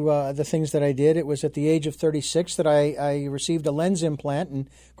could do the things that I did. It was at the age of 36 that I received a lens implant, and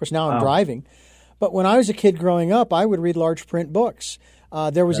of course now I'm driving. But when I was a kid growing up, I would read large print books.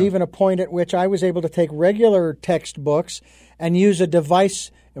 There was even a point at which I was able to take regular textbooks and use a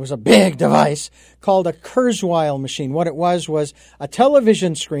device. It was a big device called a Kurzweil machine. What it was a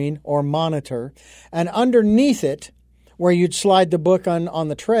television screen or monitor, and underneath it, where you'd slide the book on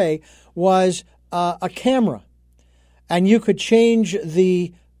the tray, was a camera. And you could change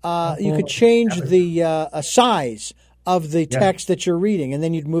the You could change the size of the text that you're reading, and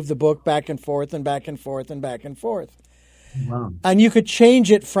then you'd move the book back and forth and back and forth and back and forth. Wow. And you could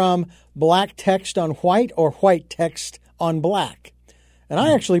change it from black text on white or white text on black. And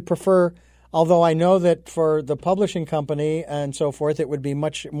I actually prefer, although I know that for the publishing company and so forth, it would be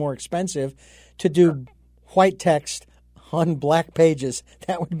much more expensive to do white text on black pages.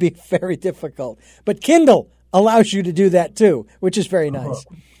 That would be very difficult. But Kindle allows you to do that too, which is very nice.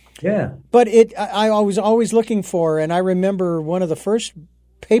 Yeah. But I was always looking for, and I remember one of the first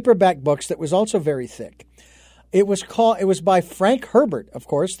paperback books that was also very thick. It was by Frank Herbert, of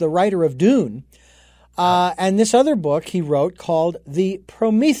course, the writer of Dune. And this other book he wrote called The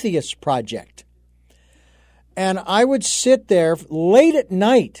Prometheus Project. And I would sit there late at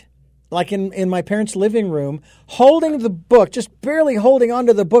night, like in my parents' living room, holding the book, just barely holding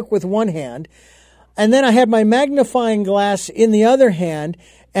onto the book with one hand. And then I had my magnifying glass in the other hand,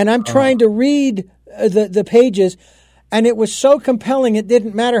 and I'm trying to read the pages. And it was so compelling, it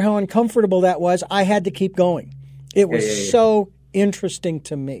didn't matter how uncomfortable that was. I had to keep going. It was so interesting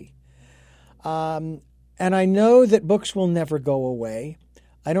to me. And I know that books will never go away.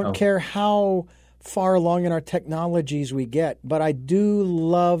 I don't care how far along in our technologies we get, but I do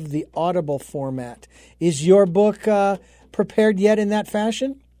love the Audible format. Is your book prepared yet in that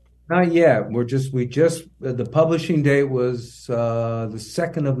fashion? Not yet. The publishing date was the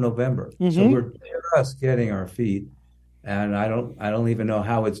 2nd of November. Mm-hmm. So we're just getting our feet. And I don't even know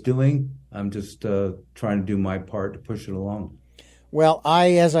how it's doing. I'm just trying to do my part to push it along. Well,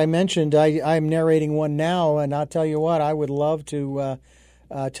 as I mentioned, I'm narrating one now, and I'll tell you what, I would love to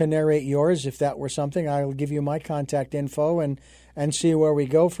narrate yours if that were something. I'll give you my contact info and see where we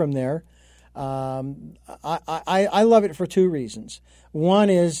go from there. I love it for two reasons. One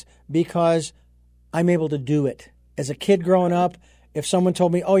is because I'm able to do it. As a kid growing up, if someone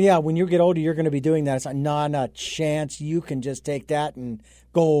told me, oh, yeah, when you get older, you're going to be doing that, it's like, not a chance. You can just take that and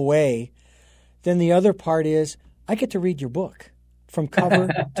go away. Then the other part is I get to read your book from cover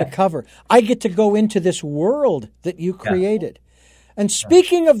to cover. I get to go into this world that you created. And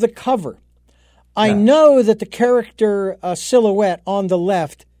speaking of the cover, I know that the character silhouette on the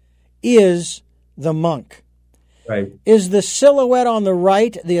left is the monk. Right. Is the silhouette on the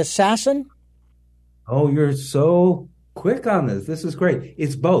right the assassin? Oh, you're so quick on this. This is great.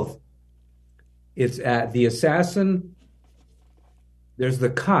 It's both. It's at the assassin. There's the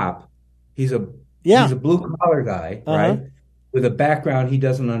cop. He's a blue collar guy, right? With a background he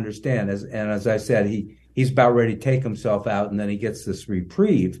doesn't understand. As I said, he's about ready to take himself out, and then he gets this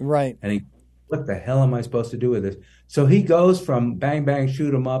reprieve. Right. And what the hell am I supposed to do with this? So he goes from bang bang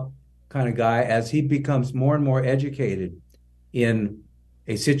shoot 'em up kind of guy as he becomes more and more educated in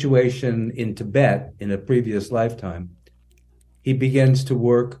a situation in Tibet in a previous lifetime. He begins to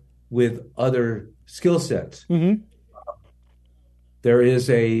work with other skill sets. Mm-hmm. There is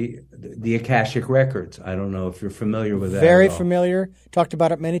the Akashic Records. I don't know if you're familiar with that. Very familiar. Talked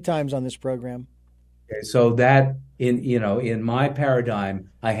about it many times on this program. Okay, so that in my paradigm,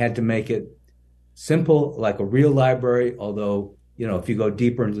 I had to make it simple, like a real library. Although if you go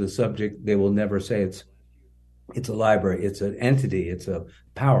deeper into the subject, they will never say it's a library. It's an entity. It's a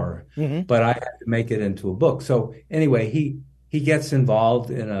power. Mm-hmm. But I had to make it into a book. So anyway, he gets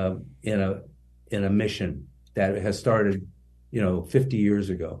involved in a mission that has started 50 years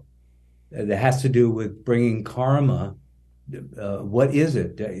ago. That has to do with bringing karma. What is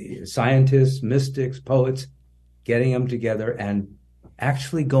it? Scientists, mystics, poets, getting them together and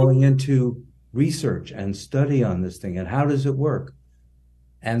actually going into research and study on this thing and how does it work.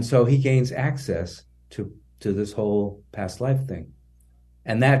 And so he gains access to this whole past life thing.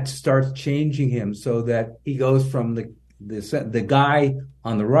 And that starts changing him so that he goes from the guy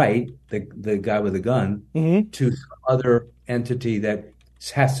on the right, the guy with the gun, mm-hmm. to some other entity that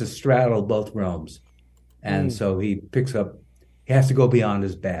has to straddle both realms. And so he has to go beyond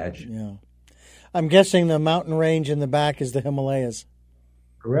his badge. Yeah. I'm guessing the mountain range in the back is the Himalayas.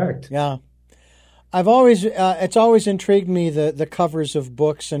 Correct. Yeah. It's always intrigued me, the covers of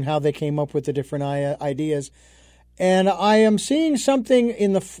books and how they came up with the different ideas. And I am seeing something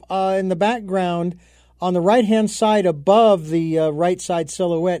in the background on the right-hand side above the right side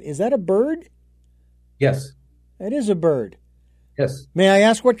silhouette. Is that a bird? Yes. It is a bird. Yes. May I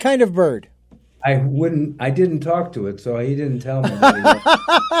ask what kind of bird? I didn't talk to it, so he didn't tell me.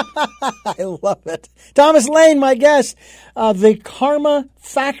 I love it. Thomas Lane, my guest. The Karma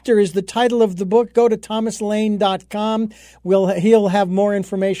Factor is the title of the book. Go to thomaslane.com. He'll have more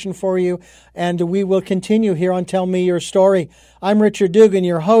information for you, and we will continue here on Tell Me Your Story. I'm Richard Dugan,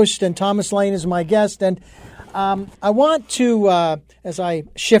 your host, and Thomas Lane is my guest. And I want to, as I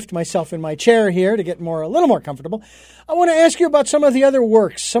shift myself in my chair here to get a little more comfortable, I want to ask you about some of the other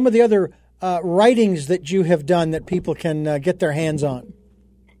works, some of the other writings that you have done that people can get their hands on.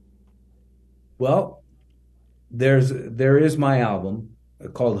 Well, there is my album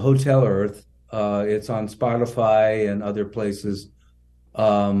called Hotel Earth. It's on Spotify and other places.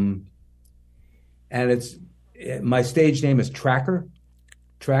 And my stage name is Tracker.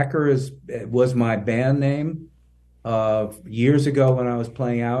 Tracker was my band name years ago when I was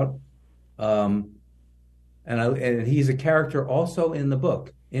playing out. And he's a character also in the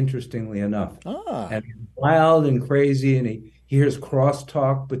book, interestingly enough. And he's wild and crazy, and he hears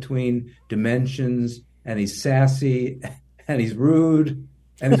crosstalk between dimensions, and he's sassy, and he's rude,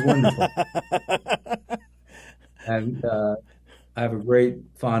 and he's wonderful. And I have a great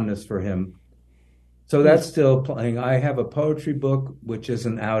fondness for him. So that's still playing. I have a poetry book, which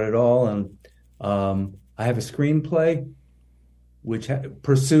isn't out at all. And I have a screenplay, which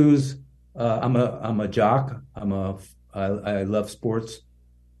pursues, I'm a jock. I love sports.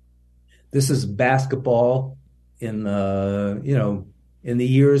 This is basketball in the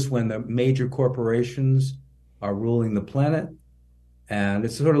years when the major corporations are ruling the planet. And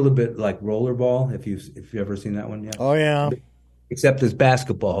it's sort of a little bit like rollerball, if you've ever seen that one yet. Oh, yeah. Except it's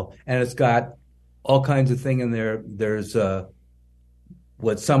basketball. And it's got all kinds of things in there. There's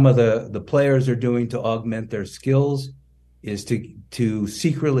what some of the players are doing to augment their skills is to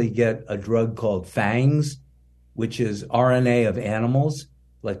secretly get a drug called fangs, which is RNA of animals,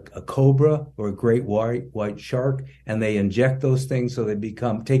 like a cobra or a great white shark, and they inject those things so they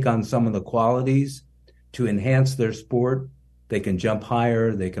take on some of the qualities to enhance their sport. They can jump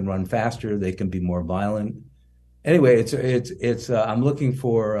higher, they can run faster, they can be more violent. Anyway, it's I'm looking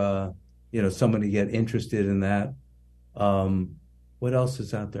for someone to get interested in that. What else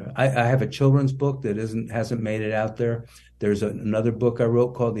is out there? I have a children's book that hasn't made it out there. There's another book I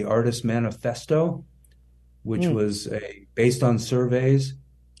wrote called The Artist Manifesto, which was based on surveys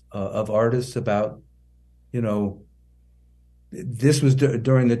of artists about, this was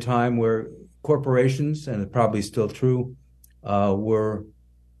during the time where corporations, and it's probably still true, were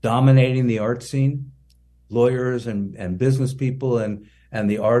dominating the art scene. Lawyers and business people and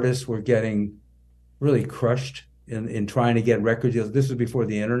the artists were getting really crushed in trying to get record deals. This was before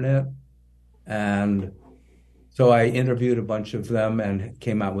the internet. And so I interviewed a bunch of them and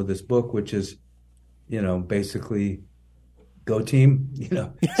came out with this book, which is, basically go team,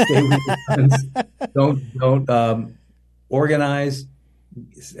 stay with your friends. Don't organize,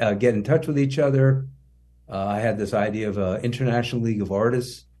 get in touch with each other. I had this idea of an International League of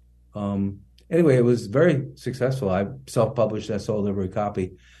Artists. Anyway, it was very successful. I self-published. I sold every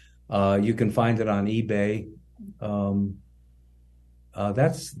copy. You can find it on eBay.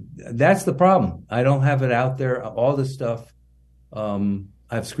 That's the problem. I don't have it out there. All this stuff. I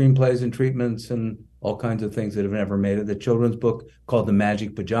have screenplays and treatments and all kinds of things that have never made it. The children's book called The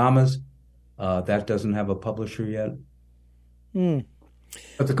Magic Pajamas. That doesn't have a publisher yet.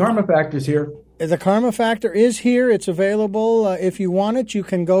 But the Karma Factor's here. The Karma Factor is here. It's available. If you want it, you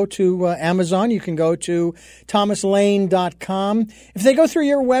can go to Amazon. You can go to thomaslane.com. If they go through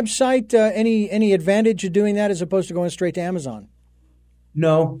your website, any advantage of doing that as opposed to going straight to Amazon?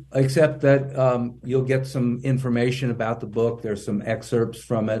 No, except that you'll get some information about the book. There's some excerpts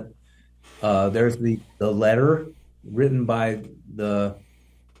from it. There's the letter written by that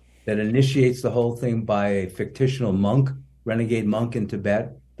initiates the whole thing by a fictional renegade monk in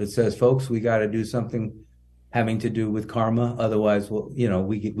Tibet, that says, folks, we got to do something having to do with karma. Otherwise,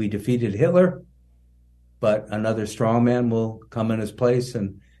 we defeated Hitler, but another strong man will come in his place.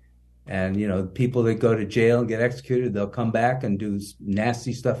 And people that go to jail and get executed, they'll come back and do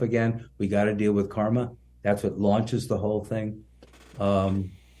nasty stuff again. We got to deal with karma. That's what launches the whole thing. And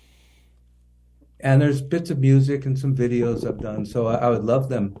there's bits of music and some videos I've done. So I would love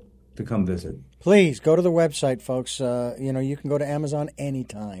them to come visit. Please go to the website, folks. You can go to Amazon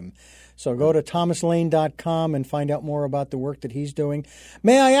anytime. So go to thomaslane.com and find out more about the work that he's doing.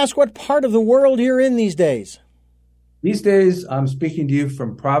 May I ask what part of the world you're in these days? These days, I'm speaking to you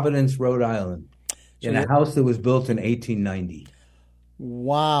from Providence, Rhode Island, in a house that was built in 1890.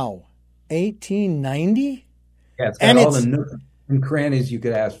 Wow. 1890? Yeah, it's got all the nooks and crannies you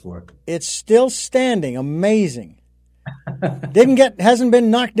could ask for. It's still standing. Amazing. Hasn't been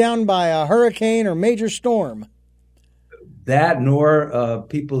knocked down by a hurricane or major storm. That, nor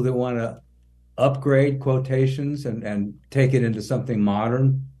people that want to upgrade quotations and take it into something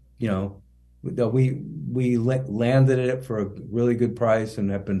modern. We landed it for a really good price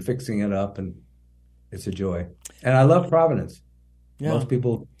and have been fixing it up, and it's a joy. And I love Providence. Yeah. Most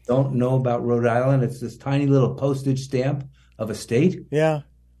people don't know about Rhode Island. It's this tiny little postage stamp of a state. Yeah.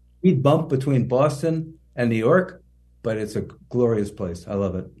 We bump between Boston and New York, but it's a glorious place. I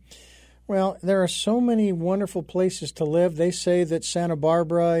love it. Well, there are so many wonderful places to live. They say that Santa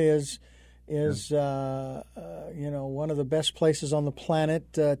Barbara is one of the best places on the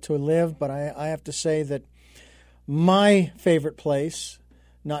planet to live. But I have to say that my favorite place,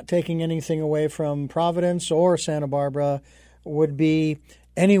 not taking anything away from Providence or Santa Barbara, would be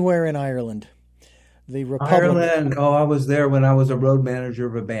anywhere in Ireland. The Republic. Ireland. Oh, I was there when I was a road manager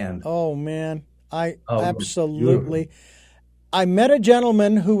of a band. Oh, man. Absolutely. I met a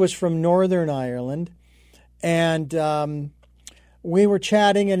gentleman who was from Northern Ireland, and we were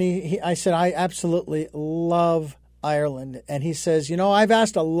chatting, and I said, I absolutely love Ireland. And he says, I've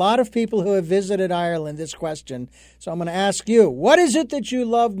asked a lot of people who have visited Ireland this question, so I'm going to ask you, what is it that you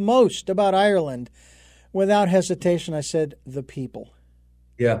love most about Ireland? Without hesitation, I said, the people.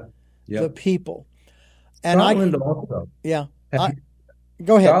 Yeah. The people. And Scotland also. Yeah.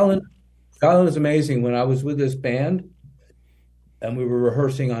 Go ahead. Scotland is amazing. When I was with this band, and we were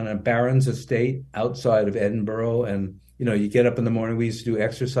rehearsing on a baron's estate outside of Edinburgh, and you get up in the morning. We used to do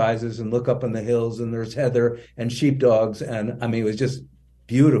exercises and look up in the hills, and there's heather and sheepdogs, and I mean, it was just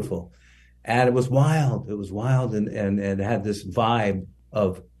beautiful, and it was wild. It was wild, and it had this vibe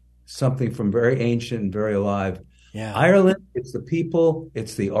of something from very ancient and very alive. Yeah, Ireland. It's the people.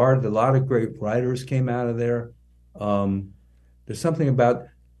 It's the art. A lot of great writers came out of there. There's something about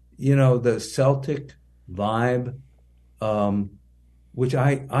the Celtic vibe. Which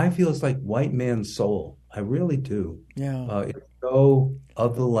I feel is like white man's soul. I really do. Yeah. It's so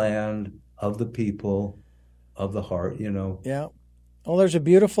of the land, of the people, of the heart, Yeah. Well, there's a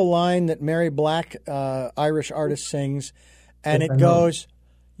beautiful line that Mary Black, Irish artist, sings, and it goes,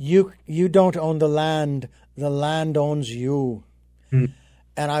 "You don't own the land owns you." Hmm.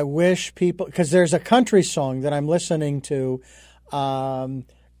 And I wish people, because there's a country song that I'm listening to,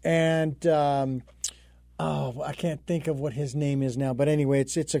 I can't think of what his name is now. But anyway,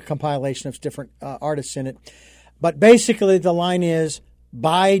 it's a compilation of different artists in it. But basically the line is,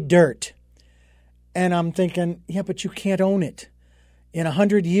 buy dirt. And I'm thinking, yeah, but you can't own it. In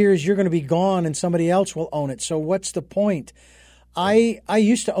 100 years, you're going to be gone and somebody else will own it. So what's the point? I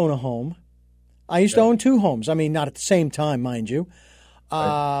used to own a home. I used to own two homes. I mean, not at the same time, mind you.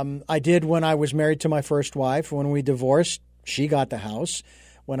 I did when I was married to my first wife. When we divorced, she got the house.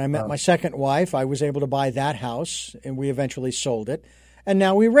 When I met my second wife, I was able to buy that house, and we eventually sold it. And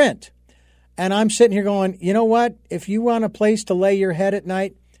now we rent. And I'm sitting here going, you know what? If you want a place to lay your head at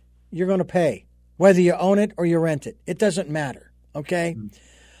night, you're going to pay, whether you own it or you rent it. It doesn't matter, okay?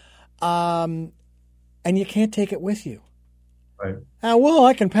 And you can't take it with you. Right. Well,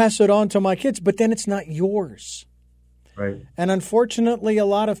 I can pass it on to my kids, but then it's not yours. Right. And unfortunately, a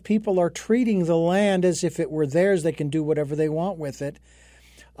lot of people are treating the land as if it were theirs. They can do whatever they want with it.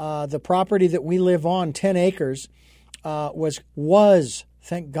 The property that we live on, 10 acres, was,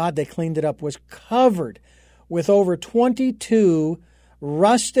 thank God they cleaned it up, was covered with over 22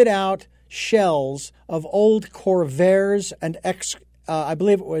 rusted out shells of old Corvairs and I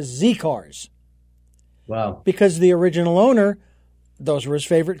believe it was Z-cars. Wow. Because the original owner, those were his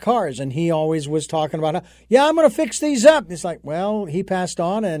favorite cars, and he always was talking about, I'm going to fix these up. It's like, well, he passed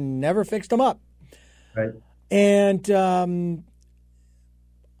on and never fixed them up. Right. And, and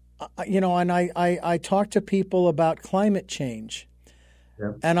I talk to people about climate change,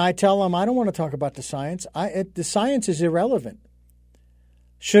 and I tell them I don't want to talk about the science. The science is irrelevant.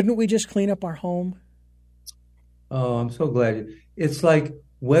 Shouldn't we just clean up our home? Oh, I'm so glad. It's like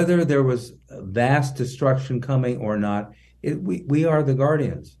whether there was vast destruction coming or not, we are the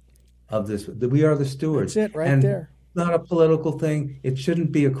guardians of this. We are the stewards. That's it right there. It's not a political thing. It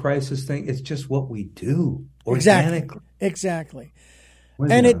shouldn't be a crisis thing. It's just what we do organically. Exactly.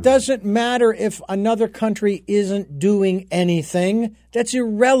 And it doesn't matter if another country isn't doing anything. That's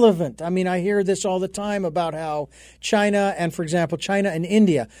irrelevant. I mean, I hear this all the time about how China and, for example, China and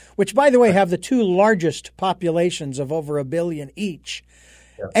India, which, by the way, have the two largest populations of over 1 billion each.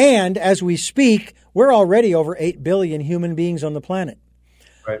 Yeah. And as we speak, we're already over 8 billion human beings on the planet.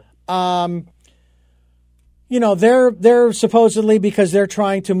 Right. They're supposedly, because they're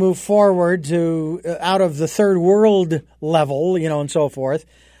trying to move forward to out of the third world level, and so forth.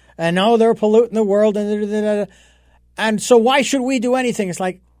 And now they're polluting the world. And so why should we do anything? It's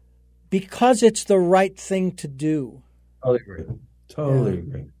like, because it's the right thing to do. Totally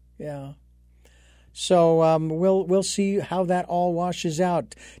agree. Yeah. So we'll see how that all washes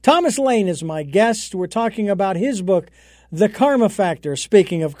out. Thomas Lane is my guest. We're talking about his book, The Karma Factor.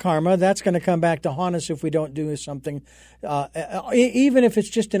 Speaking of karma, that's going to come back to haunt us if we don't do something, even if it's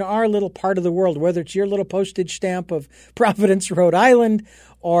just in our little part of the world, whether it's your little postage stamp of Providence, Rhode Island,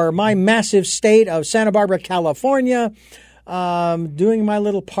 or my massive state of Santa Barbara, California, doing my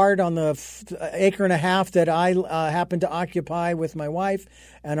little part on the acre and a half that I happen to occupy with my wife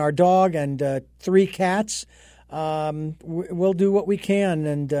and our dog and 3 cats. We'll do what we can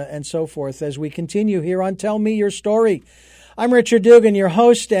and so forth as we continue here on Tell Me Your Story. I'm Richard Dugan, your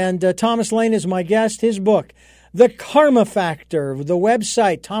host, and Thomas Lane is my guest. His book, The Karma Factor, the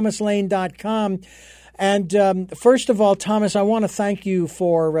website, thomaslane.com. And first of all, Thomas, I want to thank you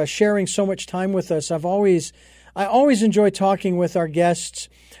for sharing so much time with us. I always enjoy talking with our guests.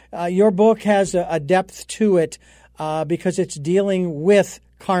 Your book has a depth to it because it's dealing with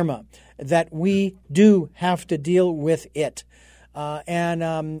karma, that we do have to deal with it.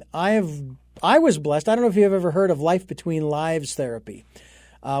 And I was blessed. I don't know if you've ever heard of Life Between Lives therapy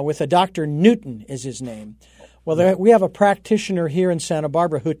with a Dr. Newton is his name. Well, we have a practitioner here in Santa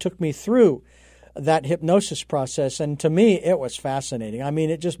Barbara who took me through that hypnosis process. And to me, it was fascinating. I mean,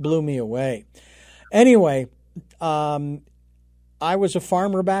 it just blew me away. Anyway, I was a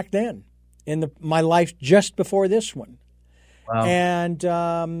farmer back then in my life just before this one. Wow.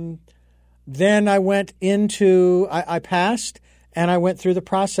 And then I went into, I passed, and I went through the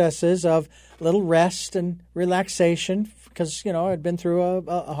processes of little rest and relaxation because, I'd been through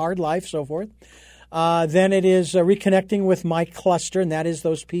a hard life, so forth. Then it is reconnecting with my cluster, and that is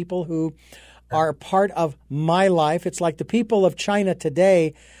those people who are part of my life. It's like the people of China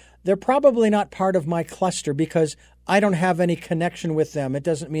today, they're probably not part of my cluster because I don't have any connection with them. It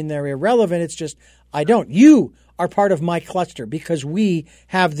doesn't mean they're irrelevant. It's just I don't. You are part of my cluster because we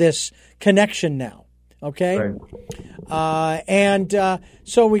have this connection now. Okay? Right.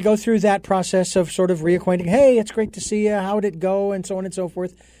 So we go through that process of sort of reacquainting. Hey, it's great to see you. How did it go? And so on and so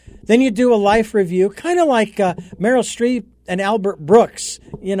forth. Then you do a life review, kind of like Meryl Streep and Albert Brooks,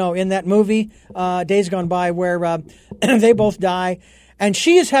 in that movie, Days Gone By, where they both die. And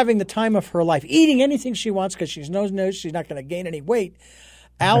she is having the time of her life, eating anything she wants because she knows she's not going to gain any weight.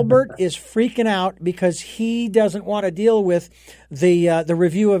 Albert is freaking out because he doesn't want to deal with the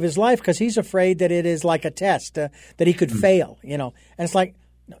review of his life because he's afraid that it is like a test, that he could fail, And it's like,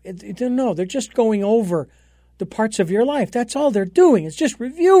 no, they're just going over the parts of your life. That's all they're doing. It's just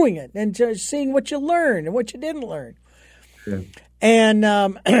reviewing it and just seeing what you learned and what you didn't learn. Yeah.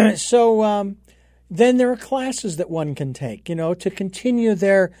 And so then there are classes that one can take, to continue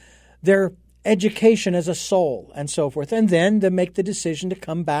their education as a soul and so forth, and then to make the decision to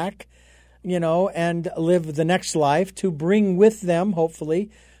come back, and live the next life to bring with them,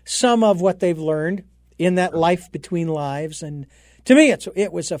 hopefully, some of what they've learned in that life between lives. And to me,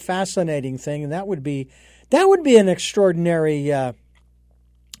 it was a fascinating thing, and that would be an extraordinary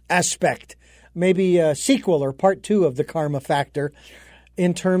aspect, maybe a sequel or part 2 of the Karma Factor,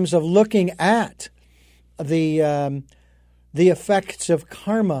 in terms of looking at the effects of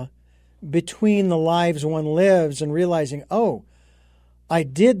karma between the lives one lives and realizing, oh, I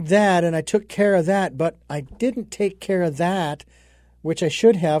did that and I took care of that, but I didn't take care of that, which I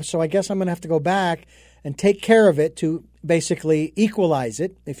should have. So I guess I'm going to have to go back and take care of it to basically equalize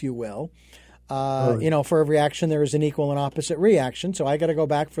it, if you will. For every action, there is an equal and opposite reaction. So I got to go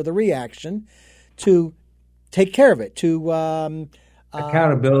back for the reaction to take care of it.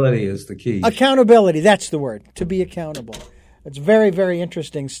 Accountability is the key. Accountability, that's the word, to be accountable. It's very, very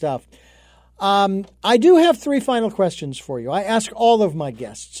interesting stuff. I do have 3 final questions for you. I ask all of my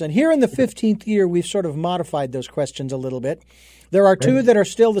guests, and here in the 15th year, we've sort of modified those questions a little bit. There are 2 that are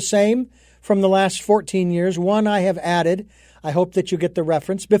still the same from the last 14 years. 1 I have added. I hope that you get the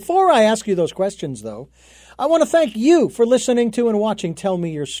reference. Before I ask you those questions, though, I want to thank you for listening to and watching Tell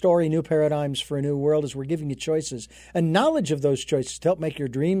Me Your Story, New Paradigms for a New World, as we're giving you choices and knowledge of those choices to help make your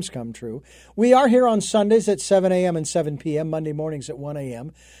dreams come true. We are here on Sundays at 7 a.m. and 7 p.m., Monday mornings at 1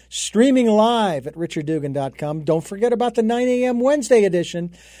 a.m., streaming live at richarddugan.com. Don't forget about the 9 a.m. Wednesday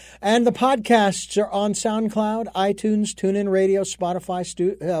edition. And the podcasts are on SoundCloud, iTunes, TuneIn Radio, Spotify,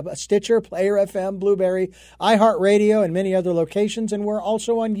 Stitcher, Player FM, Blueberry, iHeartRadio, and many other locations. And we're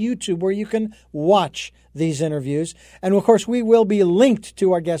also on YouTube where you can watch these interviews. And, of course, we will be linked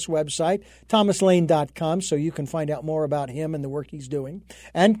to our guest website, thomaslane.com, so you can find out more about him and the work he's doing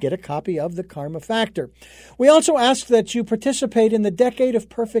and get a copy of The Karma Factor. We also ask that you participate in the Decade of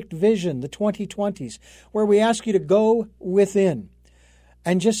Perfect Vision, the 2020s, where we ask you to go within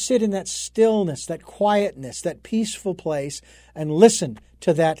and just sit in that stillness, that quietness, that peaceful place, and listen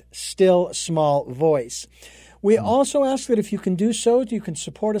to that still, small voice. We also ask that if you can do so, you can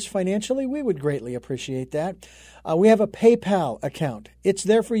support us financially. We would greatly appreciate that. We have a PayPal account. It's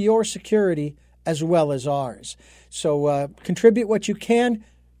there for your security as well as ours. So contribute what you can.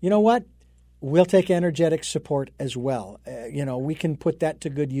 You know what? We'll take energetic support as well. We can put that to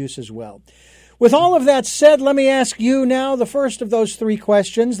good use as well. With all of that said, let me ask you now the first of those three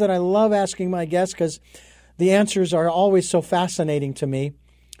questions that I love asking my guests because the answers are always so fascinating to me.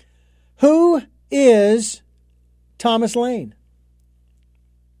 Who is Thomas Lane?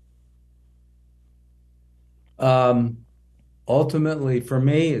 Ultimately, for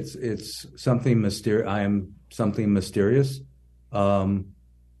me, it's something mysterious. I am something mysterious that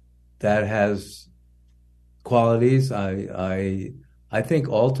has qualities. I think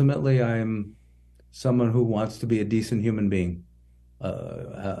ultimately I'm someone who wants to be a decent human being.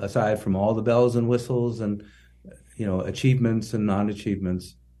 Aside from all the bells and whistles and achievements and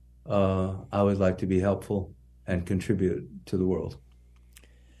non-achievements, I would like to be helpful and contribute to the world.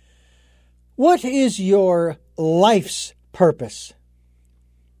 What is your life's purpose?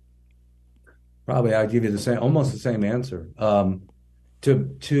 Probably I'd give you almost the same answer.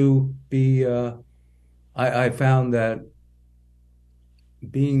 To be, I found that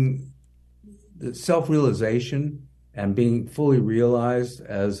being self-realization and being fully realized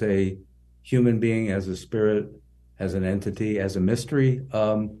as a human being, as a spirit, as an entity, as a mystery,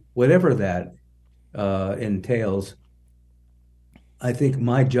 whatever that entails, I think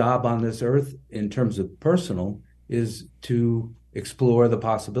my job on this earth in terms of personal is to explore the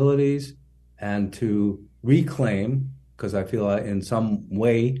possibilities and to reclaim, because I feel in some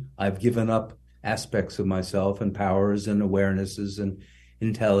way I've given up aspects of myself and powers and awarenesses and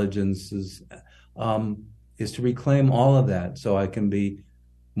intelligences, is to reclaim all of that so I can be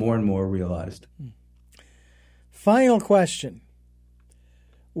more and more realized. Final question.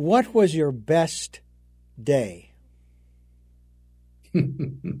 What was your best day?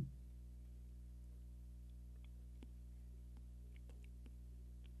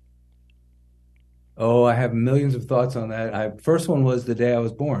 Oh, I have millions of thoughts on that. First one was the day I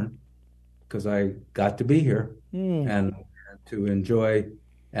was born, because I got to be here and to enjoy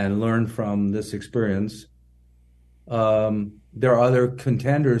and learn from this experience. There are other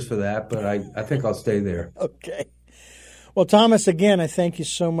contenders for that, but I think I'll stay there. Okay. Well, Thomas, again, I thank you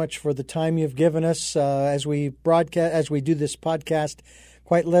so much for the time you've given us as we do this podcast,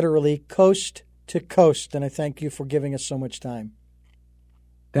 quite literally coast to coast, and I thank you for giving us so much time.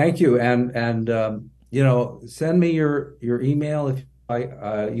 Thank you, and send me your email if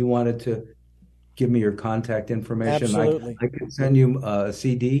you wanted to give me your contact information. Absolutely, I could send you a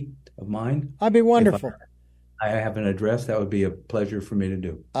CD of mine. That'd be wonderful. I have an address. That would be a pleasure for me to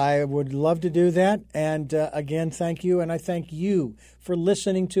do. I would love to do that. And again, thank you. And I thank you for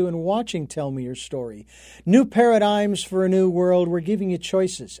listening to and watching Tell Me Your Story. New paradigms for a new world. We're giving you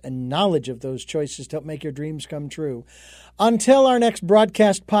choices and knowledge of those choices to help make your dreams come true. Until our next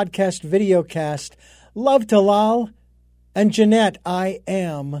broadcast, podcast, videocast, love to Lal and Jeanette, I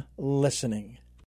am listening.